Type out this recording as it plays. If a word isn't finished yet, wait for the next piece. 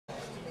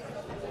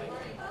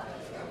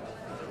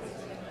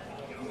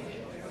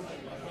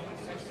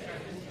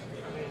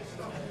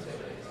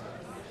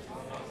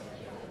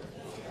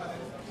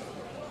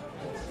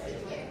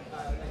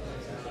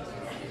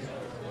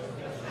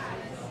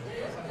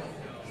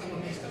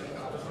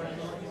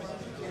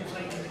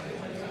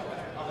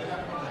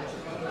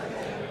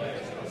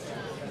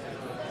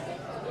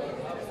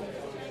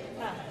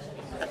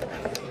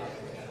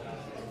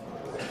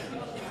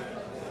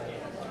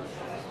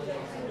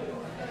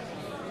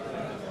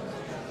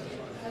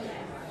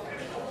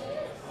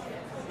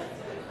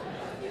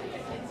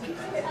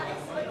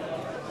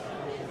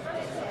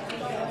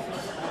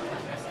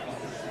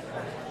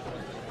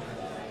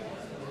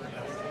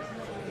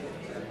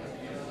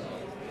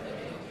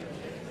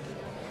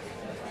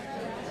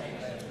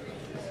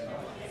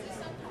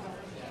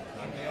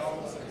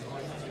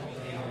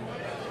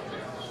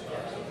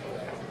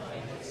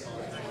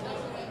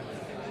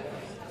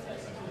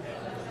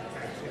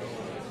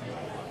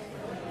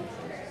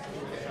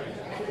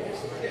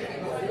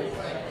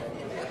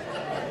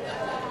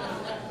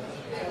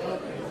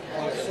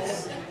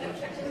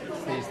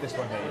this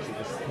one here, you see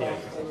this PA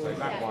system. So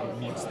that one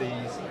mutes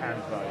these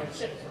and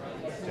those,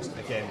 just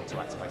again to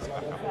activate it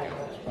back up again.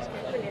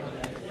 Brilliant.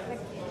 Thank you.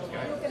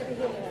 You're going to be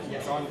here.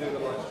 Yes, I'm doing the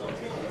live stream.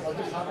 I'll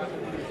just have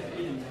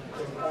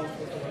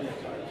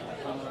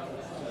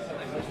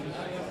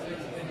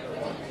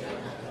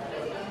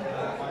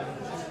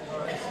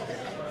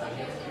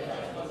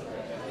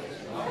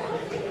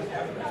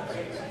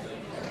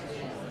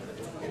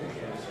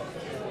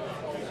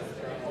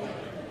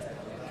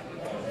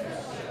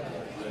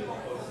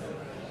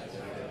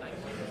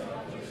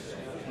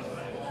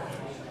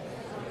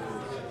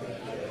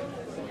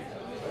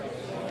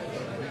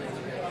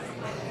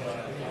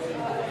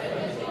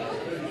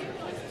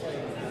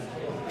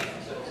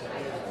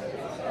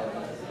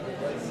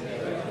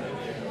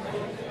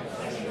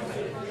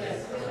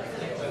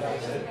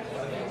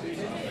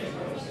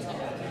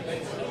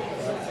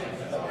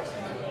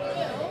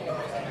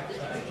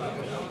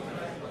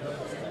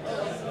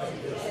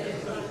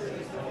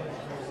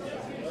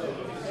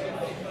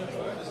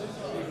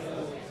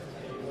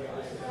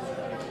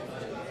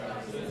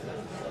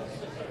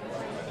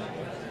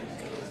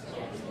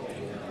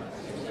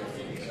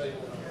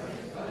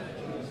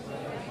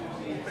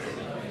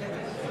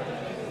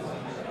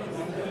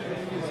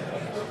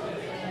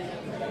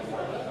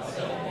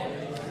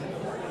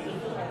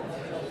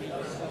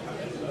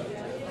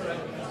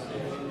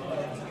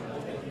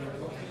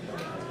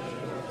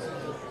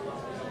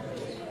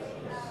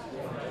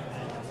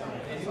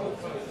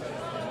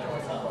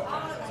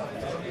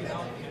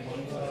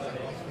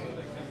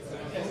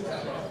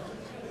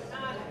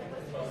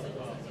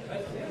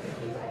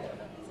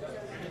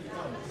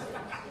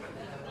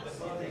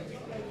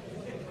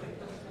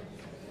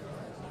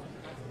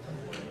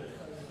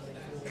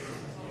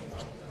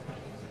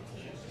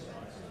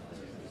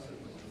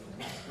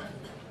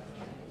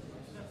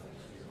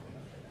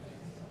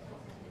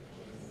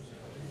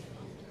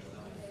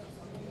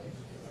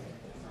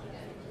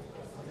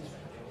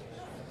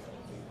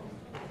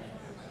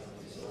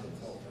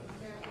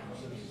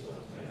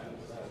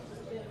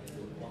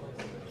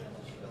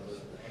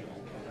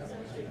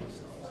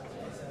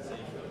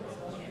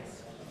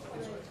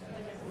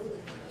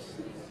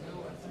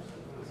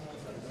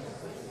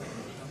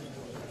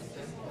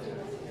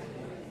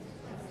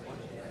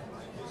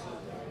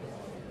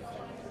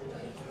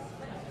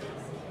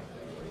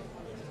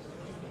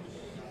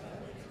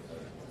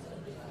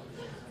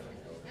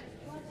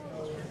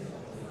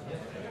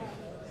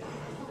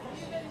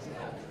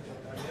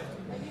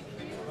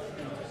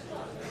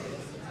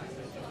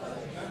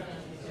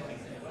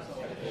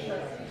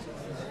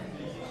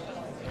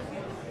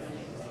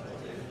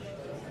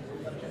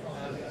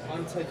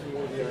I'm taking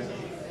audio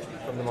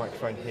from the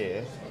microphone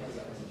here,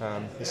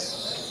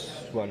 this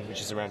one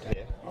which is around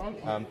here,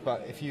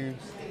 but if you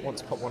want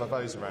to put one of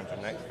those around your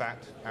neck, that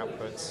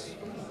outputs...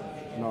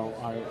 No,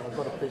 I've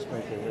got a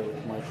pacemaker here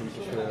which might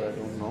interfere, I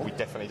don't know. We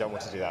definitely don't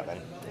want to do that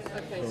then.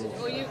 Okay, so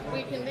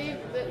we can leave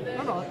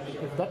the... No,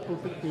 if that will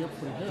pick me up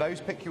from here.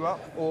 Those pick you up,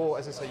 or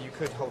as I say, you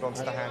could hold on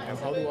to the hand. And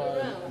how do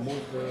I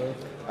move the...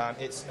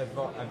 It's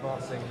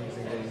advancing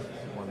using the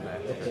one there.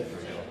 Okay.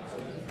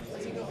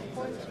 Has he got a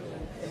pointer?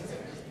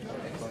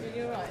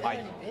 You're right, they're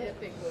only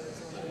big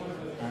words.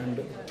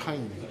 And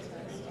time.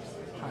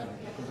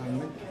 Because I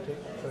meant to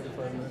take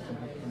 35 minutes and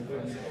have 20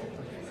 minutes.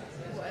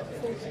 Whatever,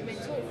 40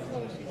 minutes,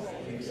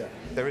 Yeah.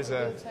 There is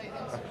a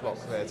clock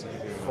there to give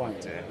you an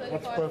idea.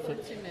 That's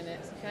perfect. 40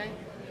 minutes, okay?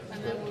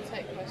 And then we'll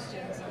take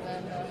questions and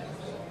then...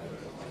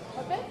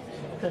 Okay?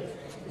 Okay,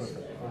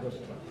 perfect. I'll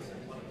just...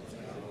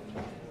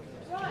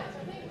 Right, I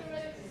think we're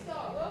ready to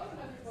start. Welcome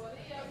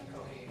everybody.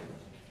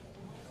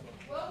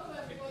 Welcome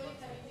everybody.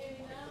 Can you hear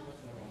me now?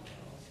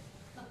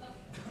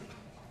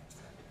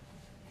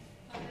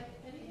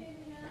 Can you hear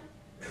me now?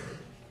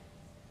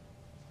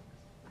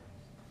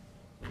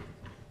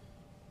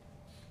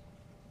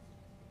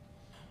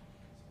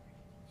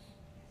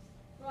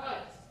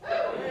 Right.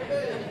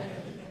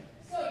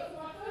 So, for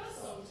my first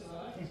song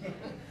tonight, I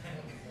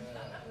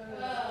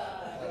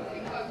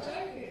think I'm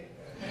joking.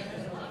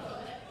 I've got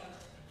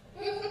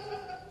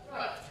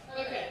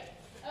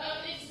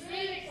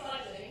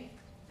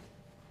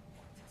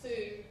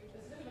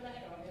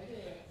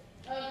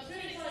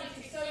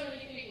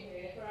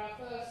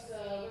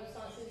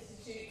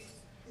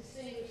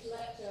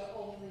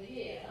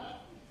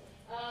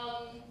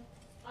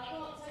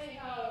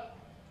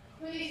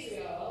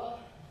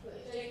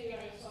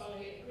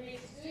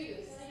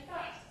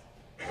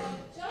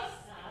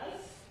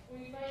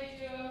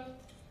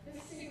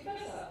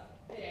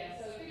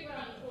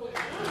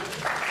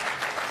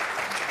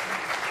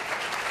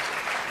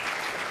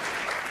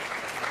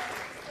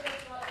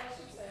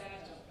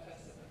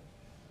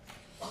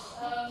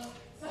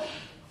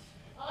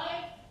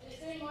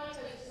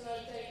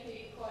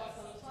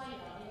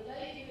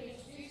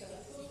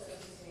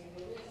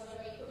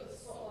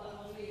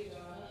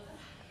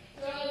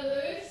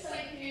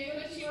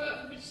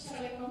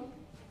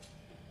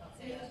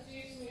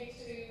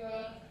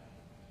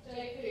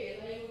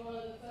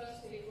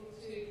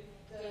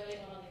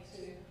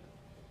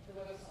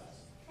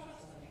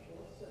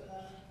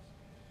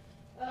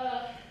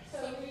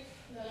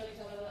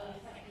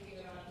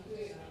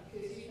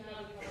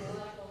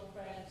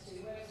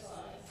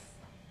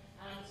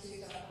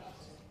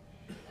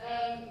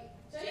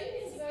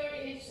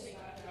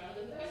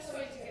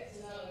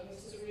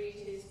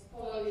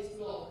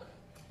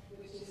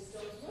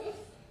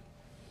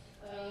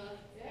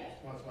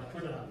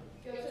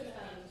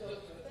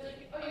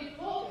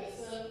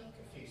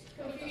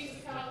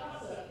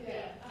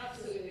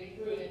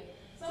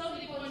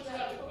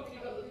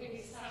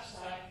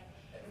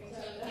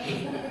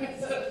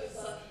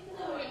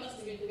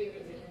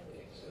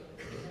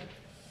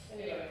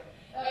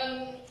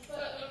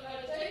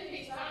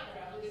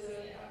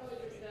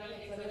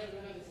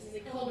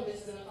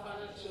economist and a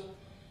financial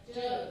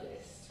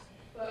journalist.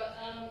 But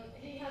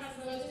he has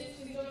the most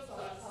interesting job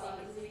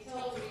titles. He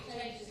tells me he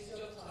changes his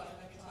job title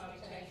every time he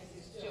changes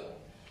his job.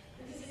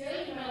 This is the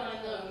only man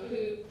I know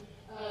who,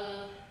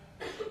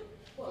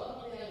 well,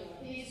 not the only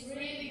one, he's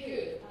really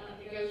good at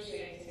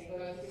negotiating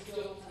both his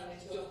jobs and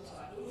his job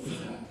titles.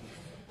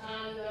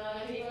 And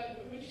he went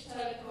from British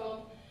Telecom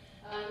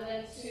and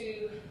then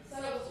to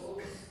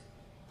Salesforce,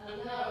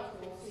 and now,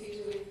 of course,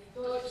 he's with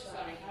Deutsche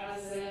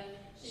as a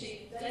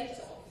chief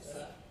data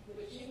officer,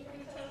 which you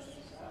can tell us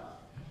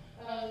about.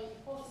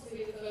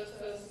 Possibly the first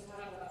person to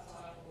have that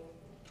title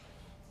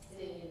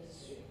in the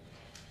industry.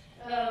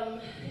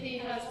 He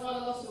has won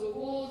a lot of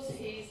awards.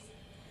 He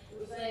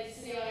was named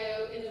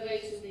CIO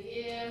Innovator of the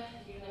Year.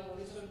 You know what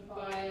he's won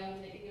by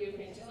the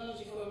European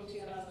Technology Forum in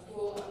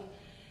 2004,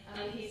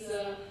 and he's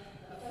a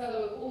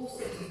fellow of all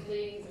sorts of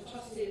things, a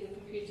trustee of the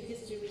Computer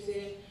History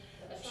Museum,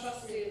 a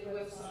trustee of the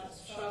Web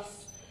Science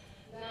Trust,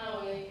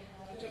 now a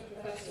adjunct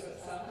professor at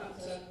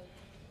Southampton,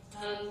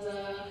 and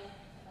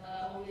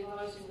on the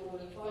advisory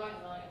board of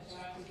White Knight, a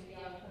charity for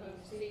young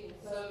homeless people.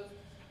 So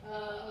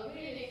a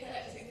really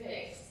eclectic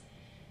mix.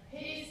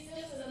 He's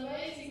just an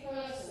amazing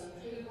person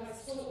who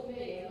has taught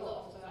me a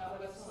lot about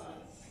web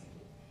science.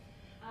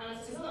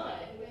 And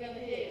tonight we're going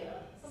to hear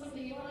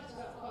something you write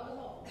about quite a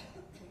lot, if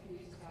you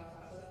use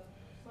Calcutta,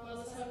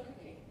 Mother's Home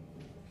Cooking.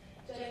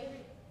 Jacob?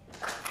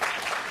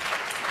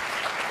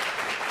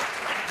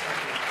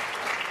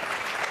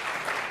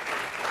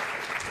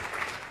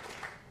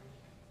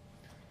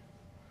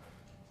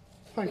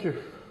 Thank you.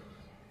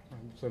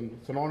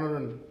 It's an honor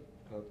and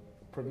a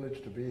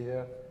privilege to be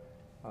here.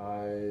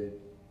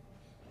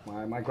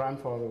 My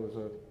grandfather was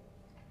a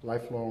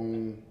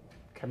lifelong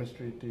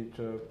chemistry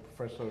teacher,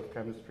 professor of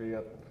chemistry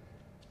at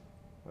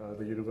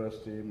the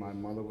university. My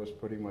mother was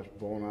pretty much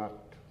born at.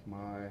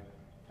 My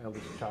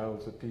eldest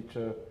child's a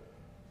teacher.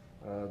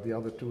 The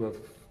other two have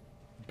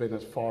been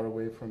as far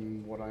away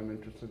from what I'm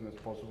interested in as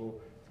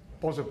possible.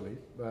 Possibly.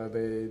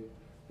 They're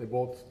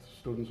both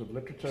students of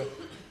literature.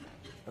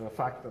 The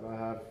fact that I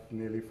have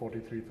nearly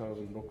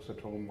 43,000 books at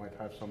home might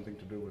have something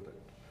to do with it.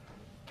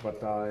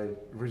 But I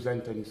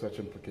resent any such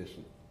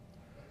implication.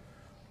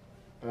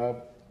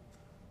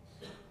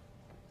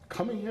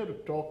 Coming here to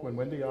talk, when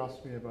Wendy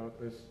asked me about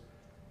this,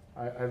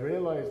 I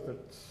realized that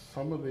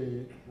some of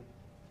the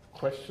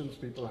questions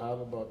people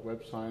have about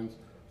web science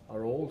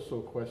are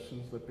also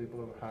questions that people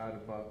have had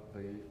about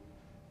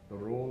the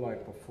role I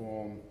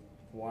perform,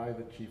 why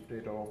the Chief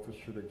Data Office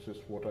should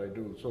exist, what I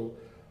do. So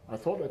I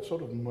thought I'd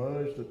sort of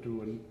merge the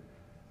two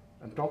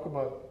and talk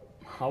about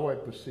how I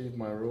perceive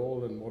my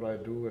role and what I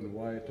do and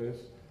why it is,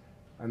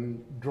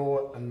 and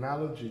draw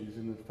analogies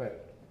in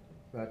effect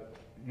that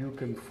you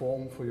can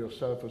form for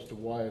yourself as to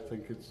why I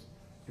think it's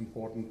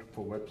important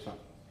for web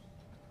science.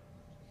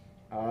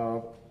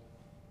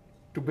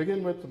 To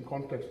begin with, some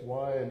context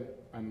why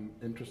I'm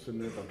interested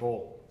in it at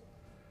all.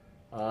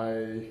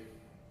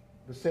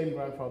 The same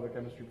grandfather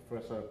chemistry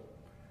professor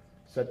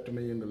said to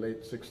me in the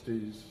late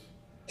 60s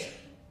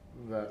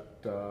that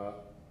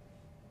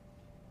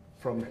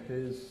from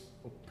his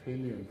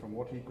opinion, from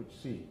what he could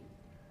see,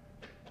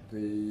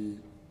 the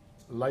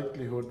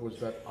likelihood was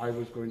that I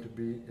was going to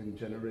be in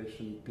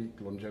generation peak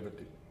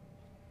longevity.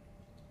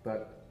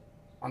 That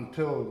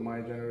until my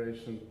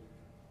generation,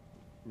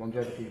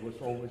 longevity was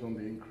always on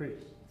the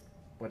increase.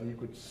 But he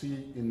could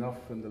see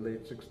enough in the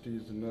late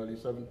 60s and early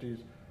 70s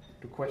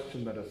to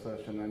question that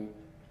assertion. And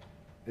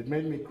it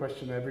made me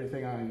question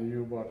everything I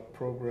knew about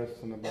progress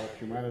and about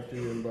humanity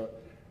and about,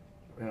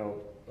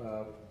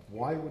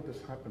 why would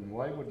this happen?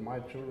 Why would my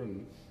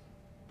children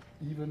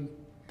even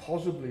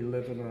possibly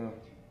live in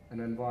an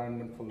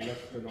environment for less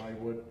than I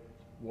would?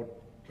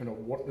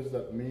 What does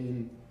that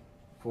mean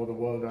for the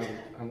world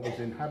I was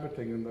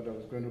inhabiting and that I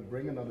was going to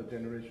bring another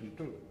generation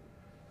to?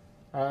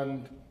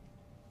 And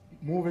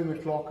moving the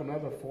clock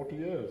another 40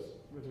 years,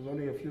 which was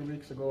only a few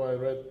weeks ago I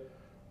read,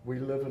 we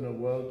live in a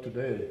world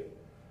today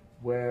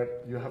where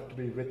you have to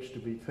be rich to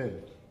be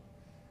thin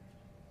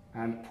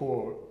and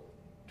poor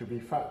to be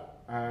fat.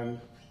 And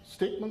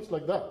statements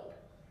like that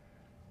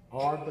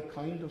are the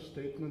kind of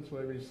statements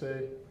where we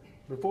say,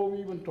 before we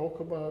even talk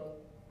about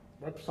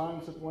web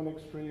science at one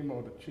extreme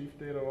or the Chief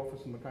Data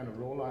Office and the kind of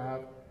role I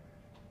have,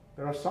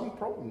 there are some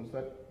problems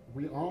that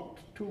we aren't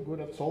too good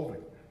at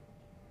solving.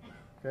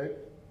 Okay?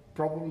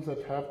 Problems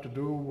that have to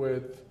do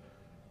with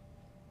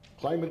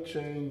climate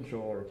change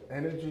or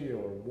energy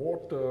or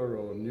water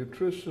or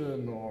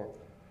nutrition or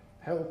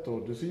health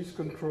or disease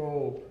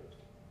control.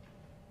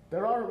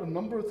 There are a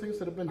number of things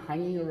that have been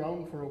hanging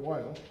around for a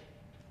while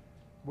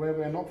where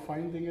we're not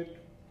finding it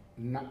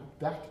not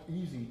that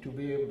easy to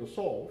be able to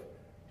solve,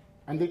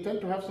 and they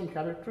tend to have some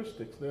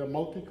characteristics. They are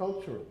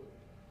multicultural.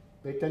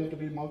 They tend to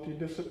be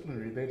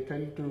multidisciplinary. They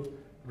tend to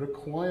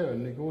require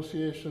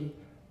negotiation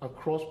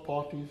across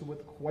parties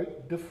with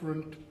quite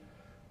different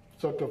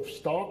sort of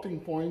starting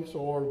points,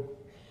 or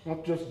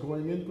not just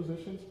going in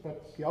positions,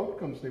 but the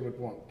outcomes they would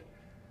want.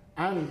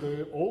 And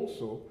they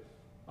also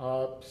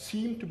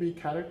seem to be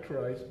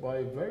characterized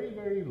by very,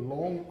 very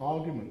long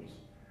arguments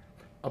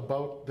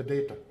about the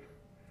data.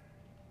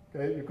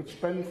 Okay? You could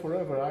spend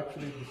forever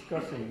actually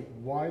discussing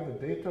why the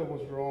data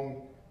was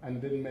wrong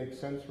and didn't make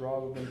sense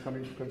rather than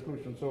coming to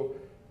conclusions. So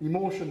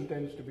emotion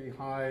tends to be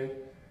high.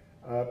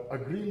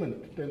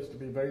 Agreement tends to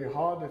be very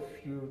hard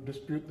if you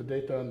dispute the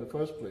data in the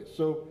first place.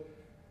 So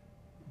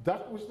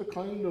that was the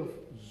kind of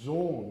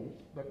zone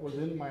that was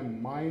in my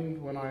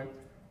mind when I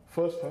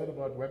first heard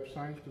about web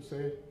science, to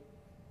say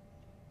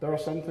there are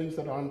some things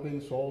that aren't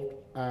being solved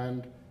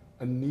and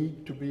a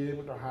need to be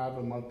able to have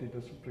a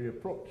multidisciplinary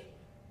approach.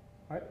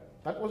 Right?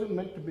 That wasn't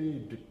meant to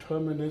be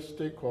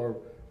deterministic or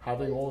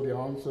having all the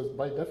answers.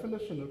 By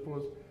definition, it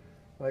was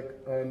like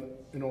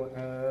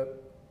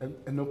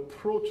an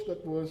approach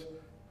that was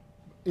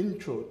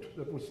inchoate,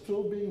 that was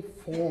still being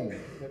formed,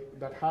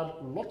 that had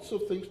lots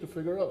of things to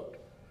figure out.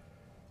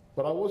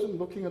 But I wasn't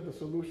looking at the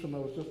solution, I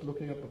was just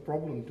looking at the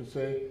problem to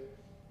say,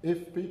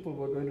 if people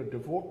were going to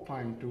devote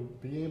time to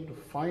being able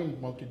to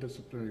find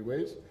multidisciplinary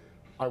ways,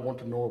 I want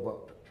to know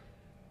about it.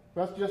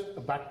 That's just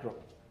a backdrop.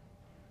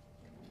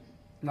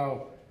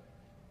 Now,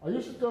 I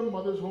used to turn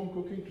Mother's Home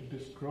Cooking to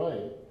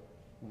describe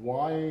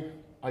why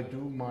I do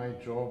my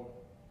job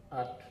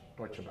at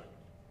Deutsche Bank.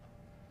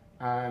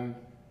 And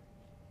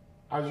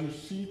as you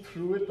see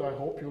through it, I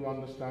hope you'll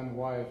understand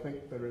why I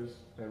think there is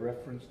a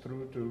reference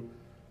through to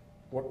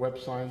what web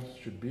science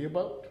should be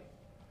about.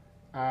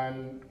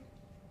 And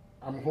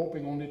I'm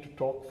hoping only to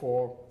talk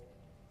for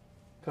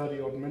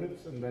 30 odd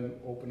minutes and then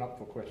open up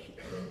for questions.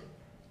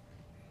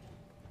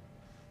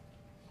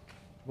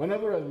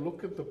 Whenever I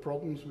look at the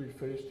problems we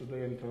face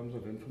today in terms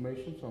of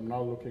information, so I'm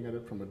now looking at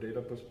it from a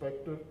data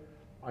perspective,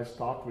 I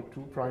start with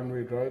two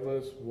primary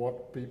drivers,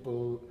 what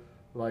people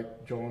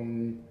like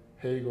John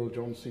Hagel,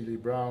 John Seeley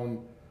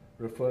Brown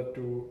referred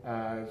to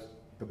as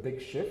the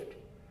big shift,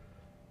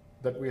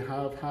 that we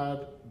have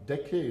had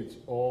decades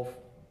of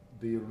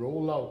the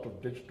rollout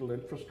of digital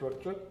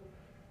infrastructure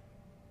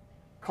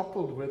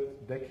coupled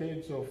with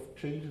decades of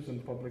changes in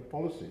public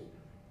policy,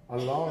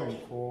 allowing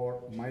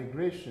for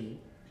migration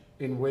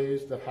in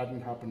ways that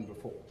hadn't happened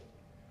before.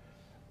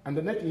 And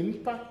the net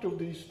impact of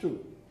these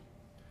two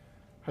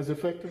has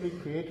effectively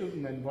created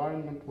an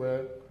environment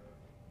where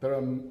there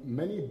are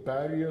many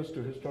barriers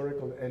to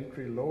historical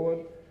entry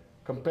lowered,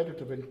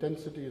 competitive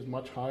intensity is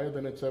much higher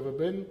than it's ever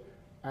been,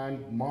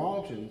 and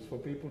margins for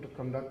people to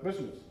conduct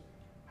business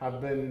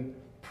have been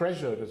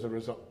pressured as a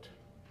result.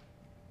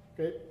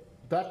 Okay?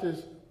 That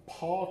is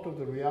part of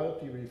the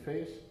reality we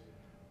face,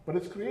 but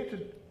it's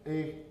created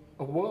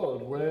a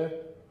world where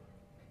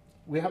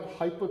we have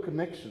hyper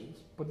connections,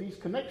 but these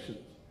connections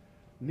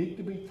need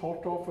to be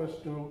thought of as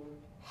to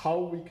how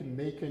we can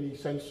make any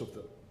sense of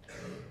them.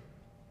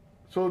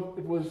 So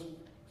it was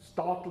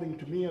startling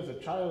to me as a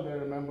child, I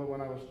remember,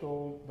 when I was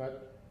told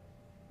that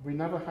we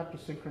never had to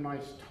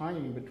synchronize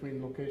time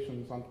between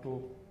locations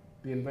until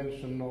the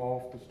invention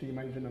of the steam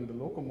engine and the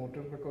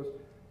locomotive, because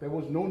there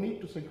was no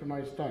need to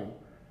synchronize time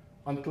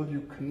until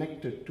you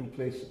connected two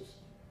places.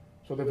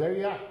 So the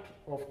very act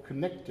of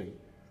connecting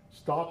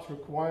starts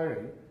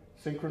requiring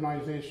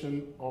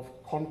synchronization of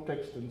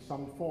context in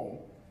some form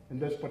in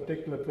this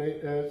particular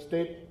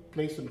state,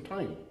 place, and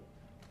time.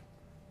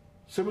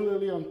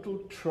 Similarly, until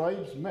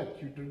tribes met,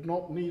 you did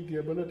not need the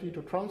ability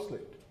to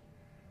translate.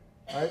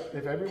 Right?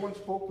 If everyone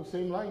spoke the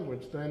same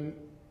language, then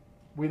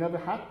we never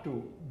had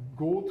to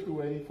go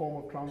through any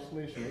form of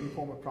translation, any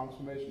form of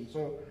transformation.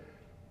 So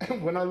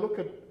when I look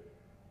at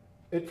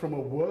it from a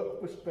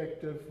work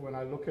perspective, when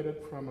I look at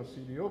it from a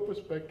CDO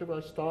perspective, I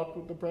start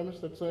with the premise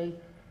that saying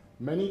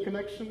many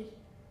connections.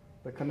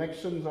 The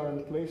connections are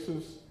in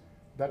places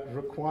that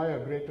require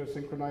greater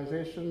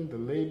synchronization. The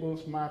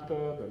labels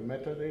matter, the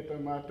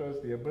metadata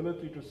matters, the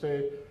ability to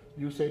say,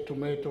 you say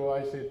tomato,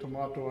 I say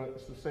tomato,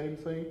 it's the same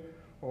thing,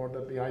 or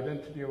that the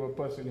identity of a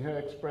person here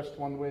expressed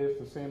one way is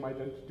the same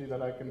identity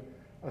that I can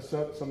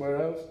assert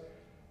somewhere else.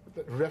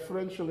 That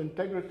referential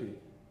integrity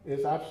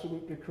is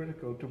absolutely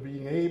critical to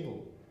being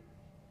able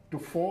to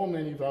form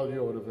any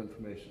value out of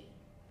information.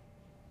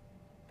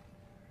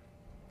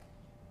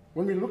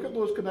 When we look at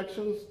those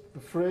connections, the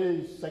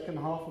phrase second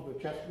half of the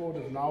chessboard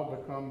has now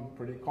become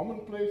pretty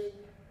commonplace.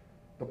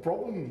 The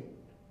problem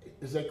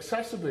is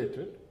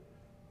exacerbated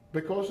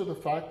because of the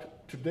fact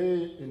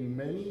today in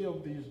many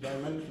of these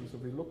dimensions,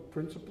 if we look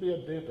principally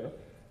at data,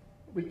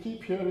 we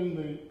keep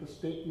hearing the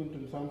statement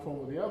in some form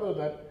or the other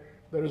that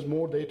there is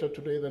more data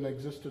today than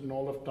existed in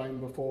all of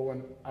time before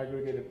when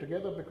aggregated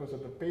together because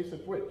of the pace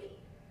at which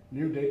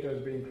new data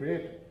is being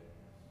created.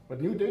 But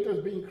new data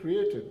is being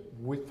created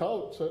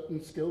without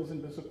certain skills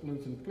and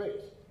disciplines in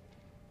place.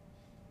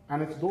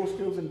 And it's those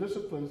skills and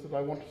disciplines that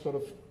I want to sort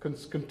of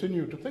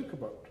continue to think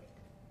about.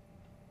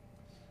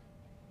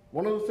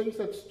 One of the things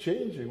that's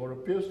changing, or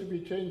appears to be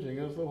changing,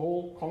 is the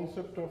whole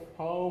concept of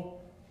how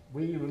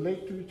we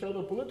relate to each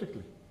other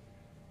politically.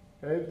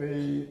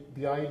 Okay?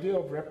 The idea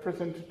of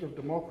representative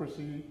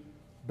democracy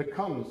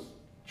becomes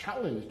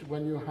challenged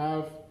when you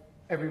have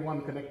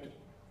everyone connected.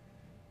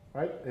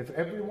 Right? If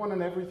everyone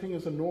and everything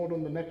is a node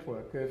on the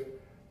network, if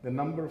the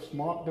number of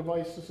smart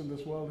devices in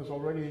this world is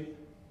already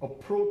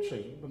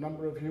approaching the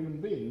number of human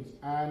beings,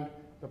 and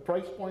the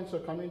price points are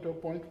coming to a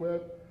point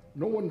where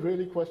no one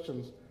really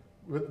questions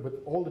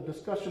with all the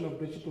discussion of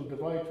digital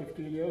divide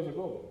 15 years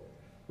ago.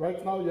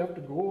 Right now, you have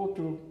to go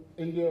to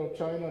India or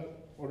China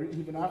or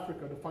even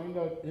Africa to find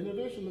out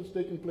innovation that's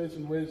taking place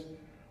in ways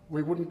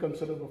we wouldn't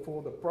consider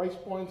before. The price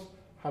points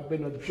have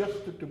been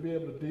adjusted to be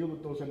able to deal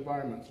with those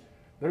environments.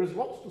 There is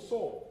lots to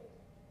solve,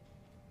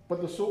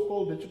 but the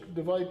so-called digital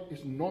divide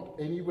is not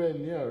anywhere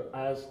near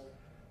as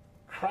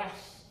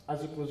crass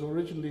as it was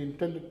originally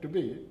intended to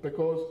be,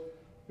 because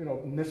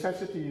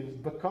necessity has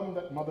become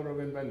that mother of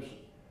invention.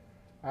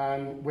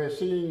 And we're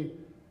seeing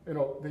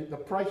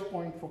the price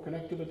point for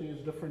connectivity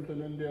is different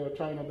in India or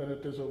China than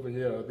it is over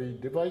here. The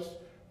device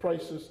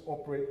prices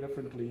operate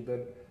differently.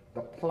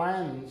 The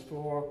plans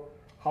for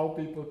how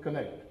people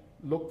connect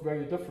look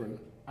very different,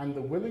 and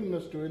the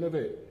willingness to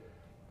innovate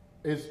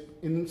is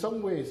in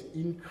some ways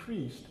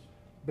increased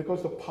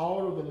because the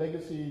power of the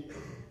legacy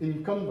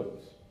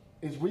incumbents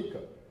is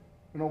weaker.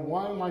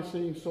 Why am I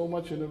seeing so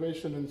much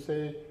innovation in,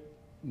 say,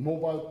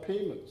 mobile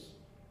payments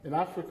in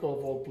Africa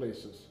of all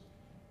places?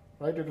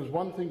 Right? It was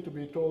one thing to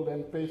be told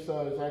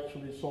M-Pesa is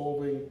actually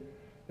solving,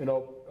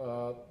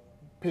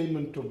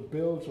 payment of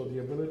bills or the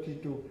ability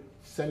to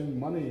send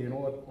money,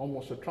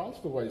 almost a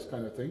transfer-wise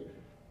kind of thing.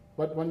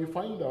 But when you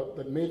find out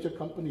that major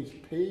companies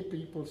pay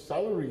people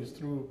salaries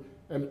through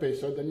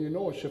M-Pesa, then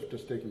a shift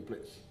is taking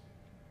place.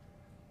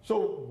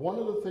 So one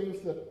of the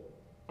things that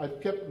I've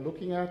kept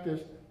looking at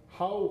is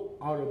how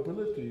our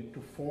ability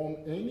to form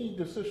any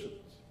decisions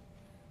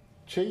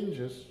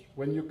changes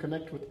when you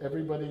connect with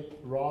everybody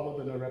rather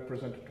than a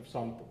representative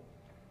sample.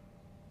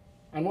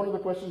 And one of the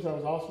questions I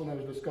was asked when I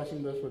was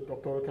discussing this with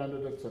doctoral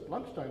candidates at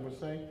lunchtime was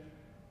saying,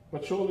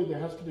 but surely there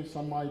has to be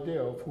some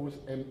idea of who is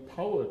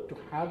empowered to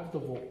have the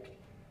vote.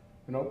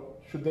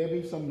 Should there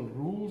be some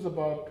rules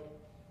about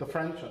the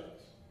franchise?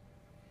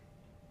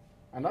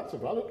 And that's a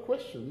valid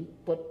question,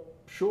 but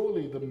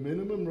surely the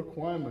minimum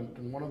requirement,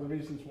 and one of the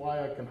reasons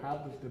why I can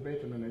have this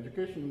debate in an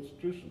education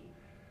institution,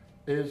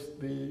 is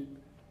the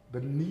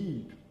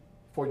need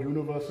for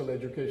universal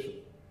education.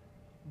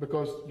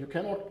 Because you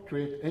cannot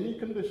create any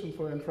conditions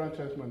for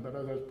enfranchisement that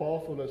are as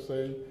powerful as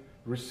saying,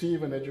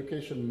 receive an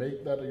education,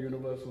 make that a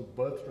universal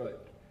birthright.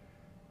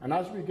 And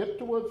as we get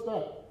towards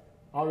that,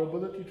 our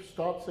ability to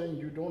start saying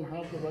you don't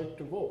have the right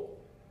to vote,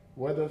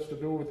 whether it's to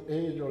do with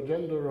age or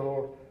gender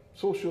or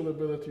social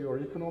ability or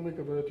economic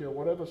ability or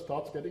whatever,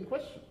 starts getting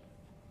questioned.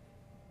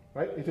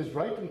 Right? It is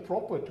right and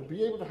proper to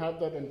be able to have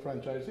that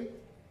enfranchising,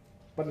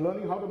 but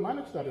learning how to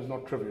manage that is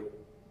not trivial.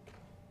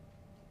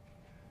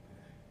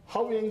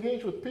 How we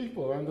engage with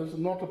people, and this is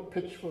not a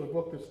pitch for a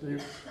book,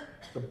 it's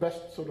the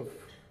best sort of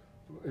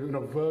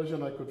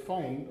version I could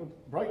find.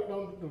 Right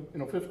now,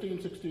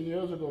 15, 16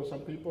 years ago, some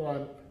people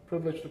I'm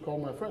privileged to call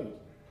my friends,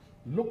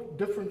 looked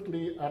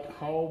differently at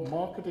how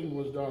marketing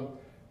was done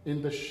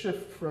in the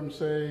shift from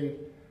saying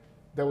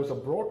there was a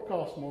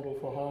broadcast model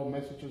for how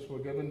messages were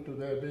given to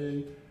there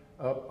being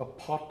a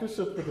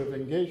participative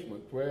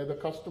engagement where the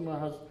customer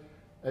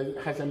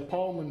has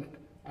empowerment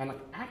and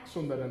acts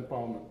on that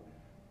empowerment.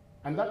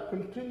 And that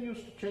continues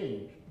to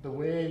change the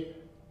way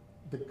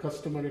the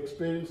customer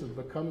experience has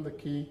become the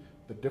key.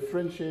 The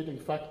differentiating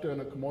factor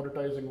in a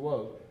commoditizing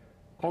world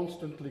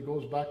constantly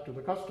goes back to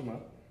the customer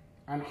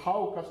and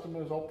how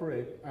customers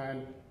operate,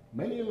 and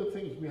many of the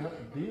things we have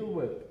to deal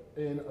with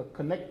in a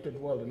connected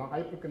world, in a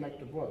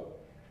hyper-connected world,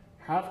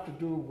 have to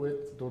do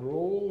with the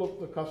role of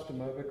the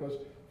customer, because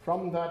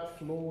from that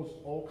flows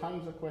all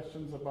kinds of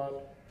questions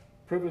about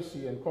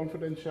privacy and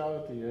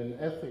confidentiality and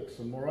ethics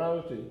and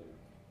morality.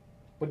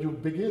 But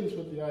it begins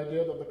with the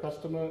idea that the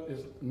customer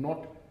is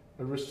not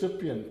a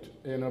recipient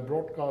in a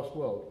broadcast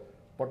world,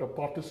 but a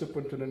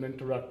participant in an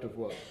interactive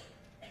world.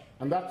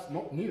 And that's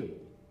not new.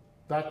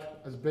 That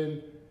has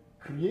been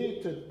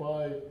created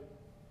by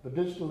the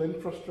digital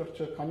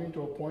infrastructure coming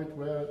to a point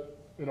where,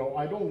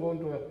 I don't go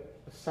into a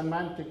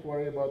semantic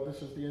worry about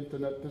this is the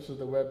internet, this is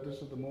the web,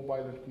 this is the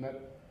mobile internet.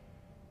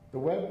 The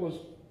web was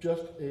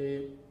just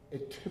a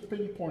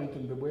tipping point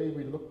in the way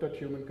we looked at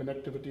human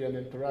connectivity and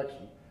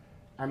interaction,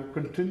 and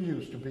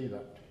continues to be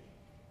that.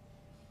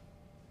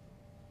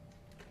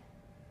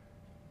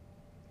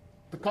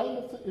 The kind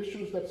of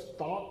issues that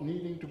start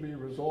needing to be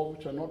resolved,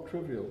 which are not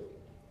trivial,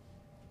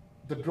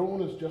 the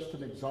drone is just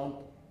an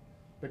example,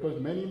 because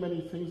many,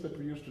 many things that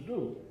we used to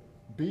do,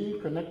 being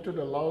connected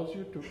allows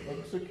you to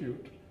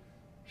execute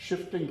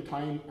shifting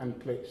time and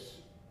place.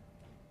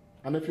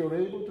 And if you're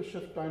able to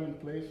shift time and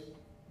place,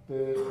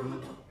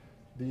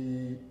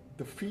 the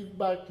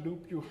feedback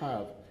loop you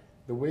have,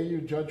 the way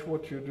you judge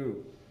what you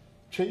do,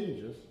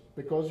 changes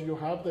because you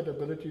have that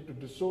ability to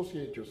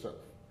dissociate yourself.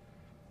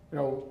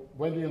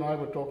 Wendy and I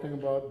were talking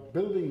about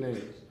building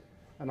names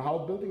and how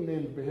building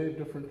names behave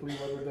differently,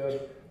 whether they're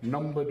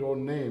numbered or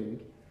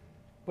named.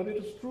 But it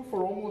is true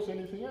for almost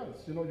anything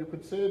else. You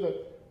could say that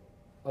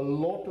a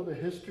lot of the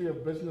history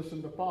of business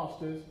in the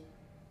past is,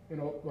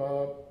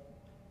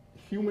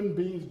 human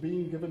beings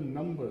being given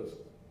numbers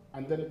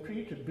and then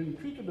being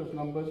treated as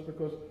numbers,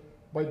 because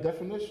by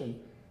definition,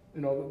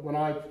 when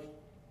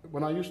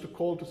I used to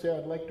call to say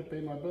I'd like to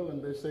pay my bill,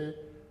 and they say,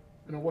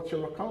 what's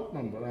your account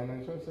number? And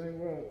I started saying,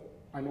 well,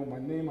 I know my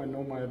name, I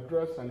know my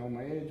address, I know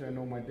my age, I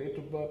know my date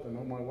of birth, I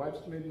know my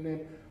wife's maiden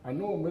name, I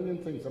know a million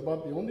things.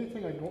 About the only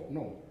thing I don't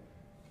know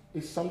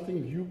is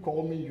something you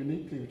call me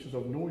uniquely, which is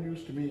of no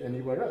use to me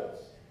anywhere else.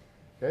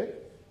 Okay?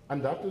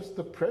 And that is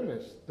the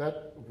premise,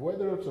 that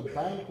whether it's a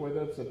bank,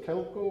 whether it's a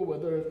telco,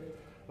 whether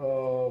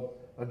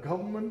a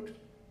government,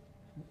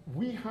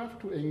 we have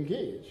to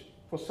engage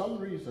for some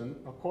reason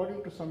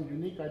according to some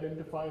unique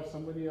identifier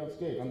somebody else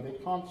gave, and they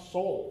can't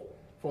solve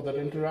for that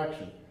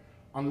interaction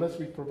unless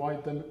we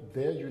provide them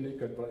their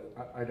unique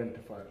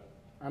identifier.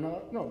 And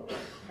no,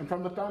 and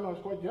from the time I was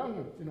quite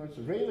young, it's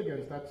railed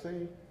against that,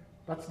 saying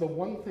that's the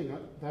one thing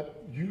that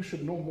you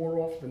should know more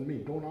of than me.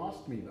 Don't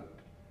ask me that.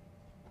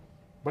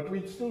 But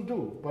we still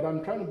do. But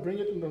I'm trying to bring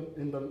it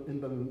in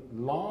the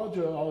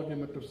larger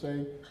argument of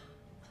saying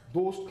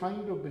those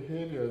kind of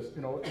behaviors,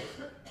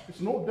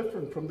 it's no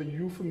different from the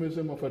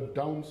euphemism of a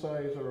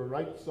downsize or a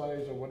right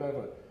size or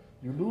whatever.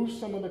 You lose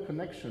some of the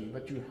connection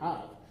that you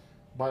have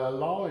by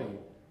allowing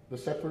the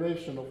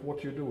separation of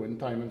what you do in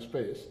time and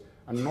space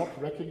and not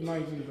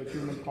recognizing the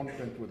human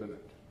content within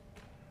it.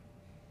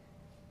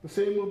 The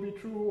same will be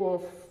true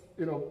of,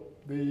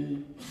 the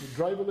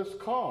driverless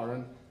car.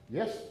 And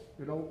yes,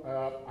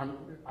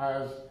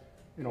 as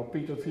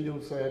Peter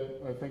Thiel said,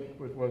 I think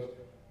it was,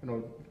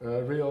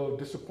 real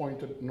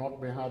disappointed not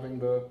by having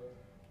the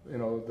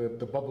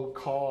bubble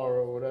car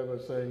or whatever,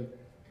 saying,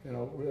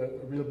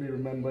 we'll be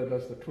remembered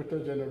as the Twitter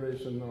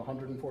generation, a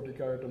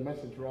 140-character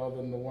message rather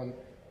than the one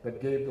that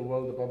gave the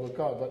world the bubble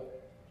car.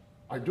 But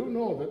I do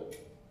know that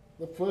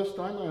the first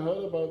time I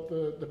heard about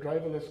the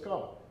driverless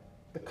car,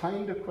 the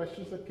kind of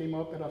questions that came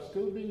out that are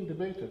still being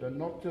debated and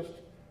not just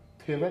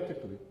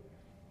theoretically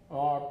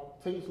are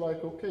things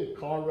like, okay,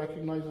 car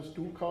recognizes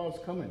two cars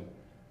coming,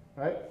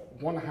 right?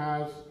 One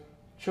has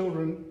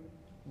children,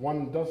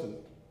 one doesn't.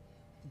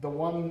 The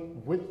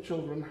one with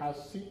children has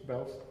seat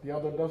belts, the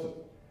other doesn't.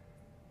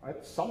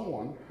 Right?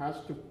 Someone has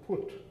to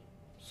put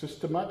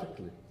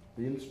systematically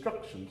the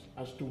instructions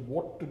as to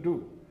what to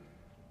do.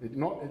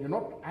 You're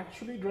not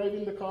actually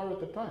driving the car at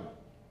the time,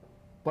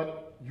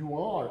 but you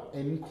are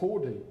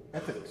encoding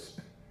ethics.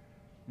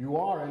 You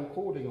are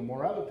encoding a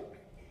morality.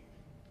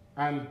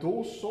 And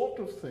those sort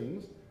of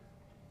things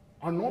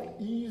are not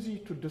easy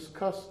to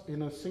discuss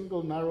in a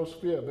single narrow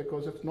sphere,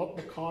 because it's not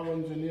the car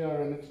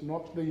engineer and it's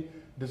not the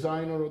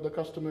designer or the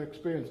customer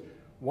experience.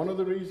 One of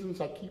the reasons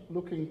I keep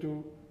looking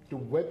to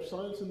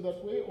websites in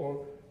that way,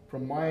 or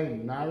from my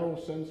narrow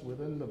sense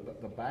within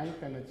the bank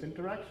and its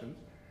interactions,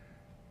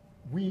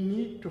 we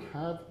need to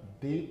have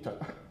data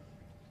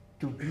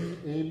to be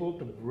able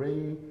to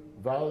bring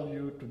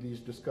value to these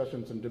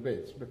discussions and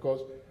debates,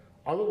 because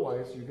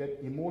otherwise you get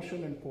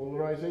emotion and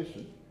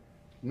polarization,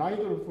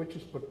 neither of which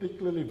is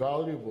particularly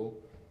valuable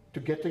to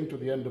getting to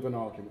the end of an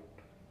argument.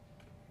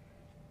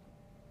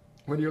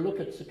 When you look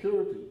at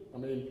security,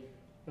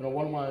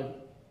 one of my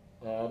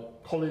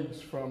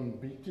colleagues from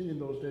BT in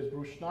those days,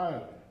 Bruce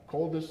Schneier,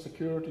 called this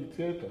security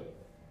theater.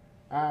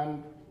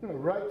 And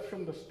right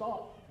from the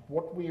start,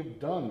 what we have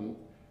done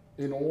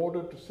in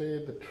order to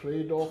say the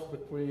trade-off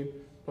between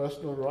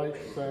personal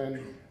rights and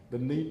the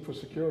need for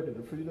security,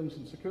 the freedoms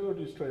and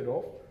securities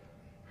trade-off,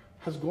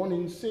 has gone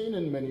insane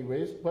in many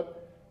ways,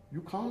 but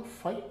you can't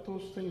fight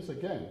those things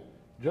again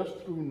just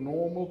through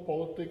normal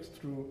politics,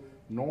 through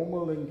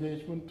normal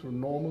engagement, through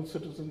normal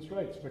citizens'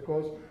 rights,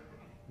 because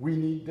we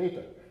need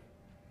data.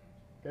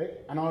 Okay?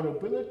 And our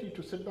ability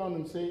to sit down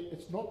and say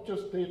it's not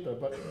just data,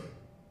 but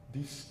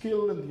the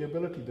skill and the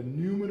ability, the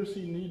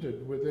numeracy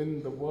needed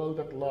within the world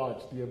at large,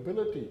 the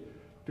ability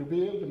to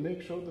be able to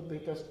make sure that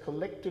data is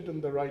collected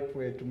in the right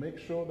way, to make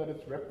sure that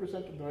it's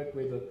represented in the right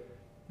way,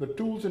 the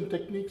tools and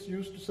techniques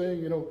used to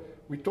saying,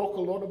 we talk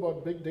a lot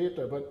about big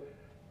data, but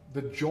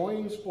the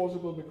joins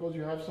possible because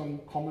you have some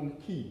common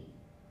key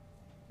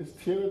is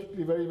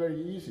theoretically very,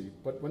 very easy.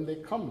 But when they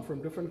come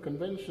from different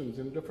conventions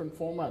in different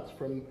formats,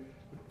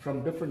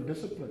 from different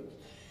disciplines,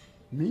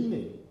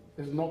 meaning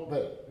is not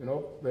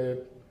there.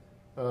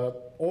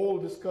 All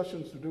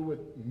discussions to do with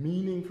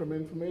meaning from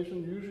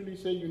information usually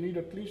say you need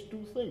at least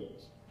two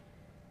things,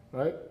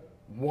 right?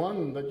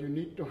 One, that you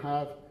need to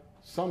have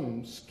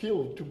some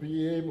skill to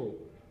be able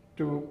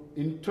to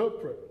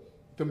interpret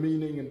the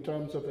meaning in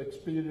terms of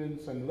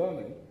experience and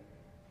learning.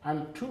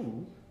 And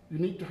two, you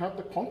need to have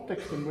the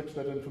context in which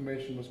that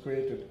information was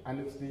created. And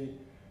it's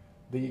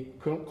the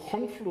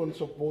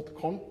confluence of both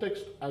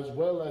context as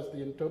well as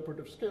the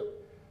interpretive skill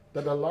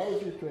that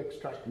allows you to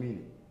extract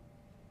meaning.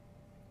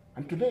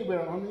 And today we're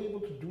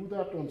unable to do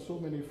that on so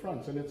many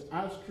fronts, and it's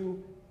as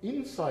true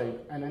inside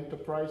an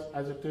enterprise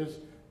as it is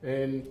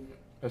in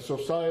a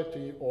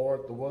society or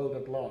the world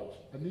at large.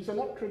 And these are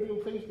not trivial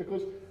things,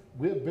 because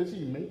we're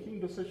busy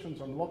making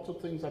decisions on lots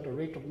of things at a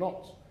rate of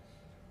knots,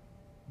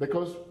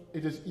 because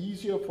it is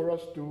easier for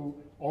us to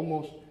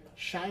almost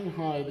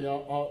Shanghai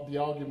the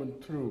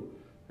argument through.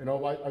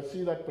 I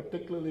see that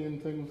particularly in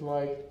things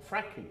like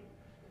fracking,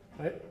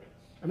 right?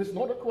 And it's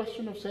not a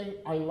question of saying,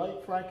 I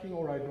like fracking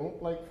or I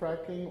don't like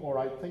fracking, or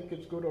I think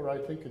it's good or I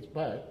think it's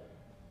bad.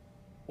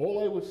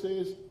 All I would say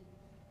is,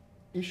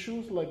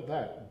 issues like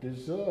that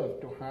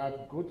deserve to have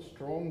good,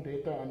 strong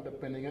data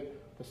underpinning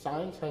it. The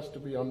science has to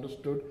be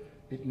understood.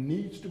 It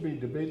needs to be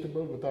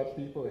debatable without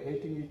people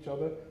hating each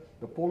other.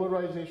 The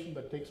polarization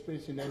that takes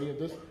place in any of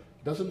this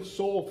doesn't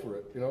solve for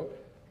it, you know.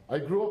 I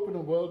grew up in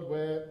a world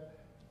where,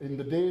 in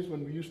the days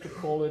when we used to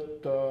call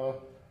it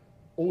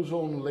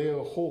ozone layer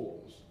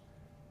holes,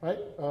 right?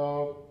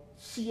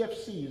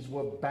 CFCs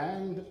were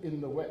banned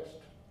in the West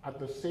at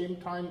the same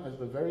time as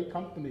the very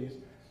companies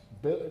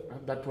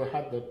that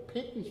had the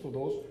patents for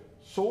those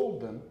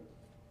sold them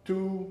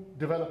to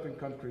developing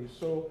countries.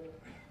 So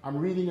I'm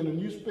reading in a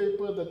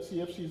newspaper that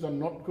CFCs are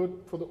not good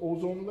for the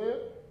ozone layer.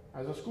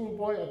 As a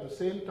schoolboy, at the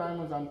same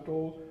time as I'm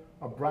told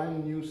a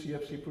brand new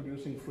CFC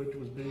producing fridge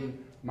was being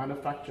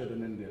manufactured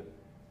in India.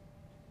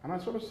 And I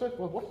sort of said,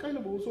 well, what kind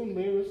of ozone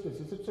layer is this?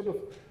 Is it sort of,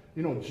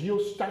 you know,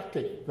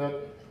 geostatic, that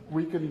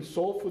we can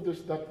solve for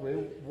this that way?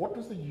 What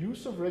is the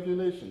use of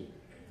regulation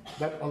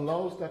that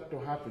allows that to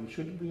happen?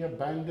 Shouldn't we have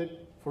banned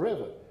it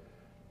forever?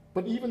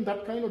 But even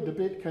that kind of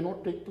debate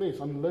cannot take place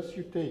unless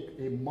you take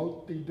a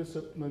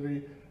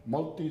multidisciplinary,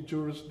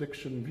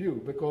 multi-jurisdiction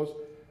view, because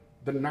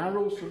the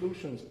narrow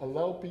solutions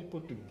allow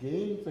people to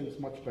gain things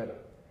much better.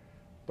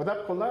 But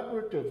that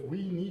collaborative,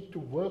 we need to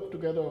work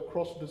together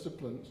across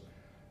disciplines,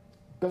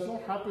 does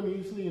not happen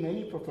easily in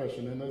any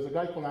profession. And there's a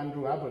guy called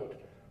Andrew Abbott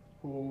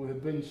who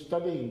had been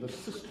studying the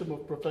system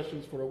of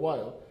professions for a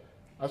while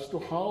as to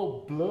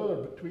how blur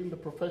between the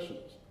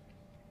professions,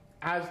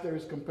 as there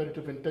is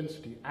competitive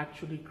intensity,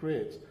 actually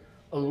creates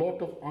a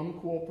lot of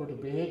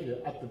uncooperative behavior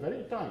at the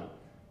very time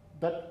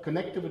that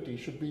connectivity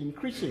should be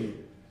increasing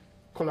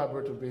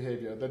collaborative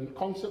behavior. The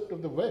concept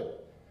of the web,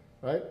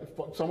 right?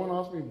 If someone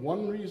asked me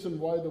one reason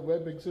why the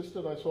web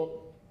existed, I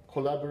thought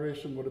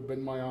collaboration would have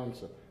been my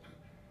answer,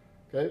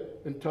 okay,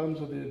 in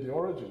terms of the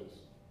origins.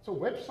 So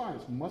web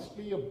science must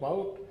be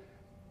about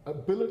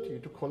ability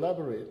to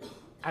collaborate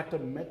at a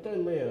meta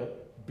layer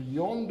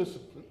beyond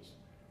disciplines,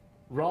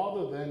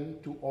 rather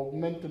than to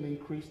augment and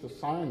increase the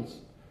science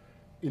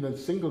in a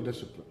single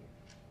discipline.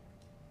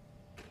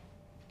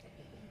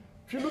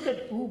 If you look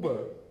at Uber,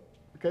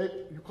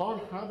 okay, you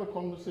can't have a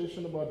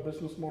conversation about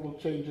business model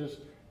changes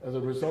as a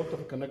result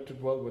of a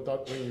connected world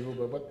without bringing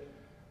Uber. But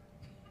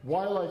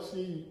while I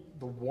see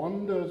the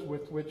wonders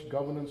with which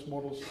governance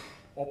models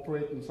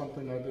operate in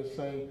something like this,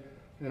 saying,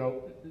 you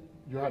know,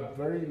 you had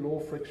very low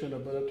friction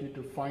ability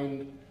to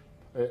find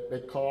a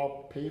car,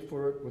 pay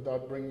for it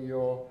without bringing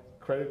your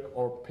credit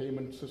or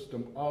payment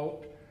system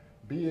out,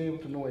 be able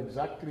to know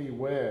exactly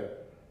where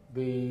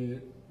the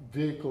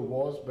vehicle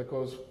was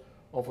because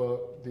of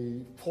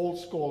the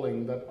false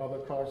calling that other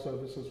car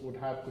services would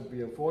have could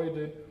be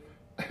avoided,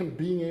 and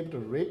being able to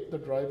rate the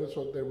driver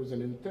so that there was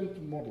an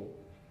intent model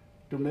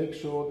to make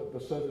sure that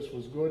the service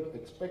was good,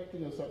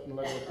 expecting a certain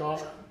level of car,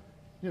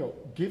 you know,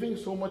 giving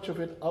so much of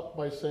it up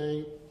by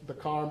saying the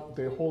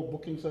whole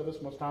booking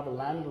service must have a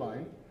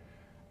landline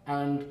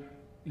and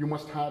you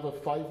must have a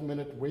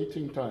 5-minute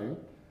waiting time.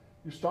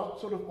 You start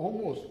sort of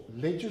almost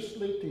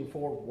legislating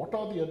for what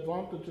are the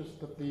advantages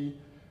that the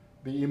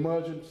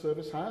emergent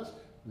service has.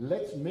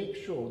 Let's make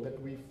sure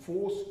that we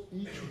force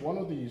each one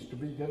of these to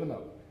be given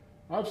up.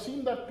 I've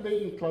seen that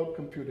played in cloud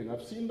computing.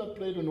 I've seen that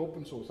played in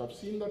open source. I've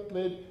seen that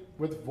played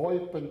with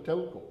VoIP and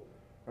telco,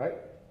 right?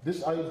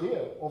 This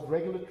idea of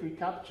regulatory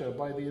capture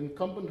by the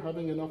incumbent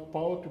having enough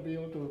power to be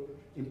able to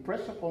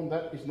impress upon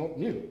that is not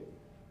new.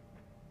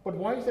 But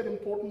why is that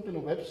important in a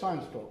web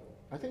science talk?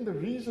 I think the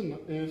reason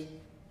is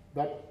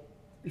that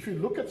if you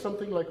look at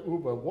something like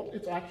Uber, what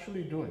it's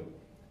actually doing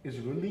is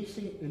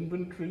releasing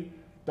inventory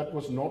that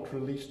was not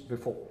released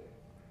before.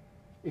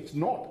 It's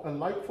not a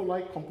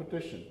like-for-like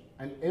competition,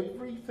 and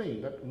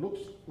everything that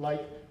looks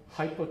like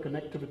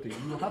hyper-connectivity,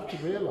 you have to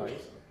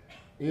realize,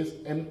 is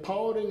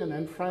empowering and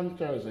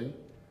enfranchising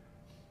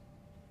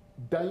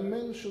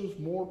dimensions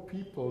more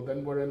people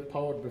than were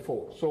empowered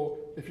before. So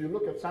if you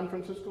look at San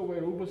Francisco,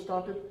 where Uber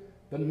started,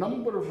 the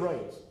number of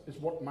rides is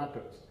what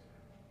matters,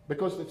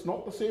 because it's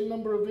not the same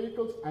number of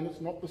vehicles and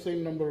it's not the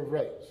same number of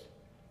rides,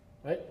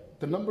 right?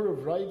 The number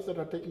of rides that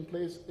are taking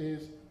place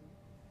is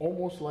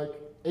almost like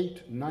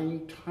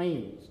 8-9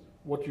 times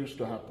what used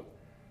to happen.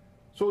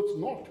 So it's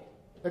not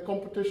a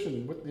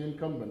competition with the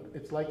incumbent.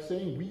 It's like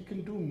saying we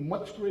can do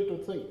much greater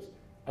things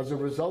as a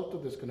result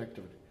of this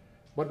connectivity.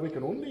 But we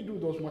can only do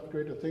those much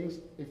greater things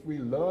if we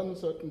learn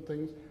certain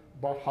things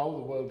about how the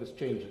world is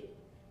changing.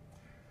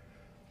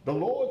 The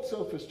law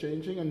itself is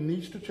changing and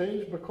needs to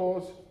change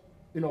because,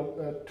 you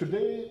know,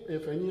 today,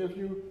 if any of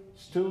you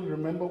still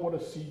remember what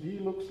a CD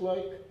looks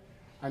like,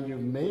 and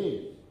you've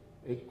made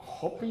a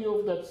copy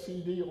of that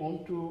CD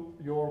onto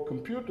your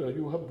computer,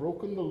 you have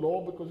broken the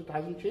law because it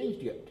hasn't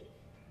changed yet.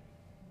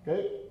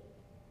 Okay?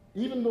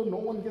 Even though no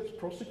one gets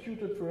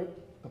prosecuted for it,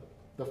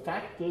 the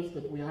fact is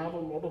that we have a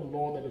lot of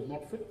law that is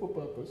not fit for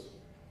purpose,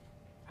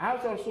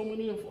 as are so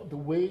many of the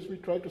ways we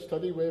try to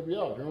study where we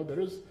are. You know, there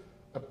is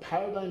a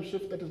paradigm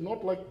shift that is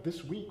not like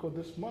this week or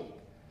this month.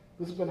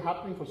 This has been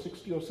happening for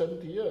 60 or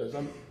 70 years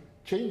and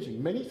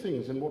changing many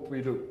things in what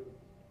we do.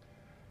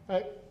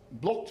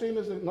 Blockchain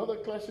is another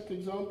classic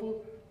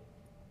example.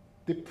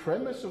 the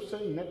premise of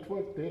saying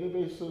network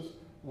databases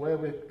where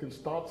we can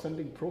start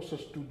sending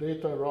process to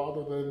data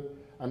rather than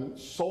and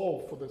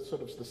solve for the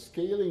sort of the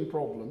scaling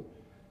problem.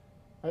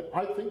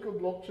 I think of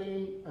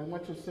blockchain as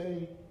much as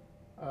saying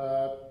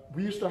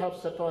we used to have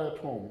SETI at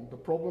home.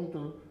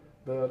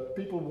 The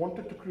people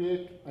wanted to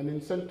create an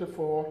incentive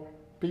for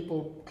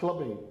people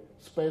clubbing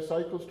spare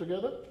cycles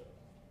together,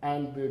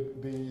 and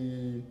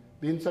the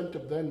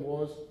incentive then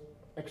was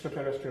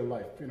extraterrestrial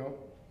life, you know,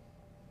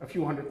 a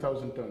few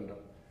 100,000 turned up.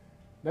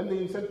 Then the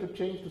incentive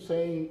changed to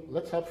saying,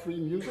 let's have free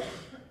music,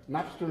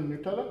 Napster and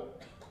Nutella,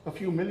 a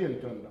few million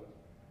turned up.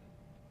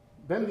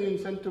 Then the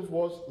incentive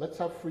was, let's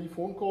have free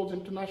phone calls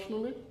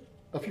internationally,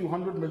 a few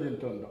 100 million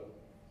turned up.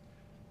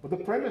 But the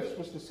premise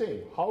was the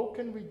same. How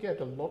can we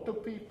get a lot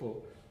of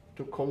people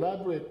to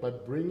collaborate by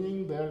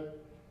bringing their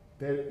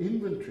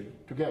inventory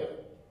together?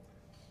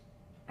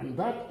 And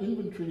that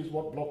inventory is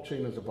what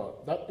blockchain is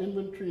about. That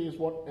inventory is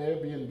what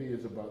Airbnb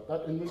is about.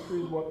 That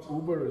inventory is what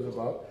Uber is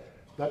about.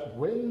 That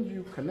when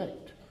you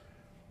connect,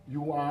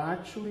 you are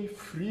actually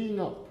freeing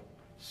up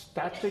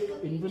static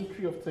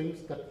inventory of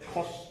things that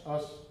cost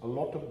us a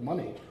lot of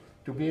money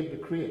to be able to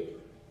create.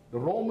 The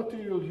raw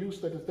material use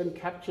that is then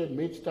captured,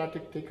 made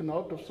static, taken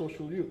out of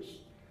social use,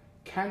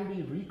 can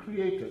be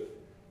recreated.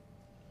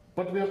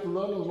 But we have to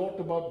learn a lot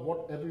about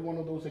what every one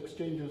of those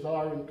exchanges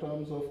are in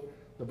terms of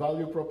the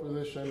value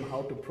proposition,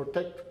 how to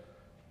protect,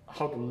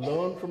 how to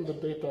learn from the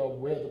data,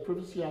 where the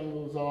privacy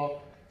angles are.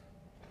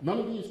 None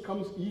of these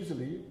comes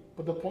easily,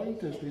 but the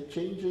point is they're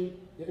changing.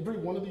 Every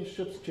one of these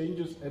shifts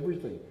changes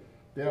everything.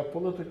 They are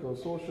political,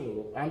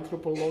 social,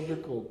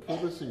 anthropological,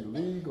 privacy,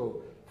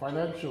 legal,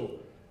 financial,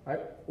 right?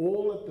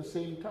 All at the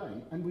same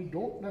time, and we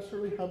don't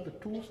necessarily have the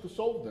tools to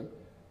solve them.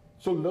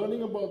 So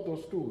learning about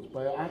those tools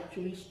by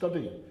actually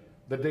studying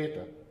the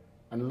data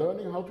and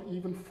learning how to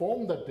even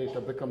form that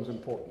data becomes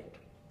important.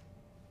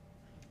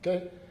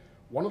 Okay?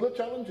 One of the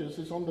challenges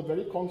is on the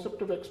very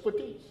concept of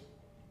expertise.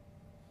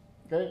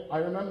 Okay? I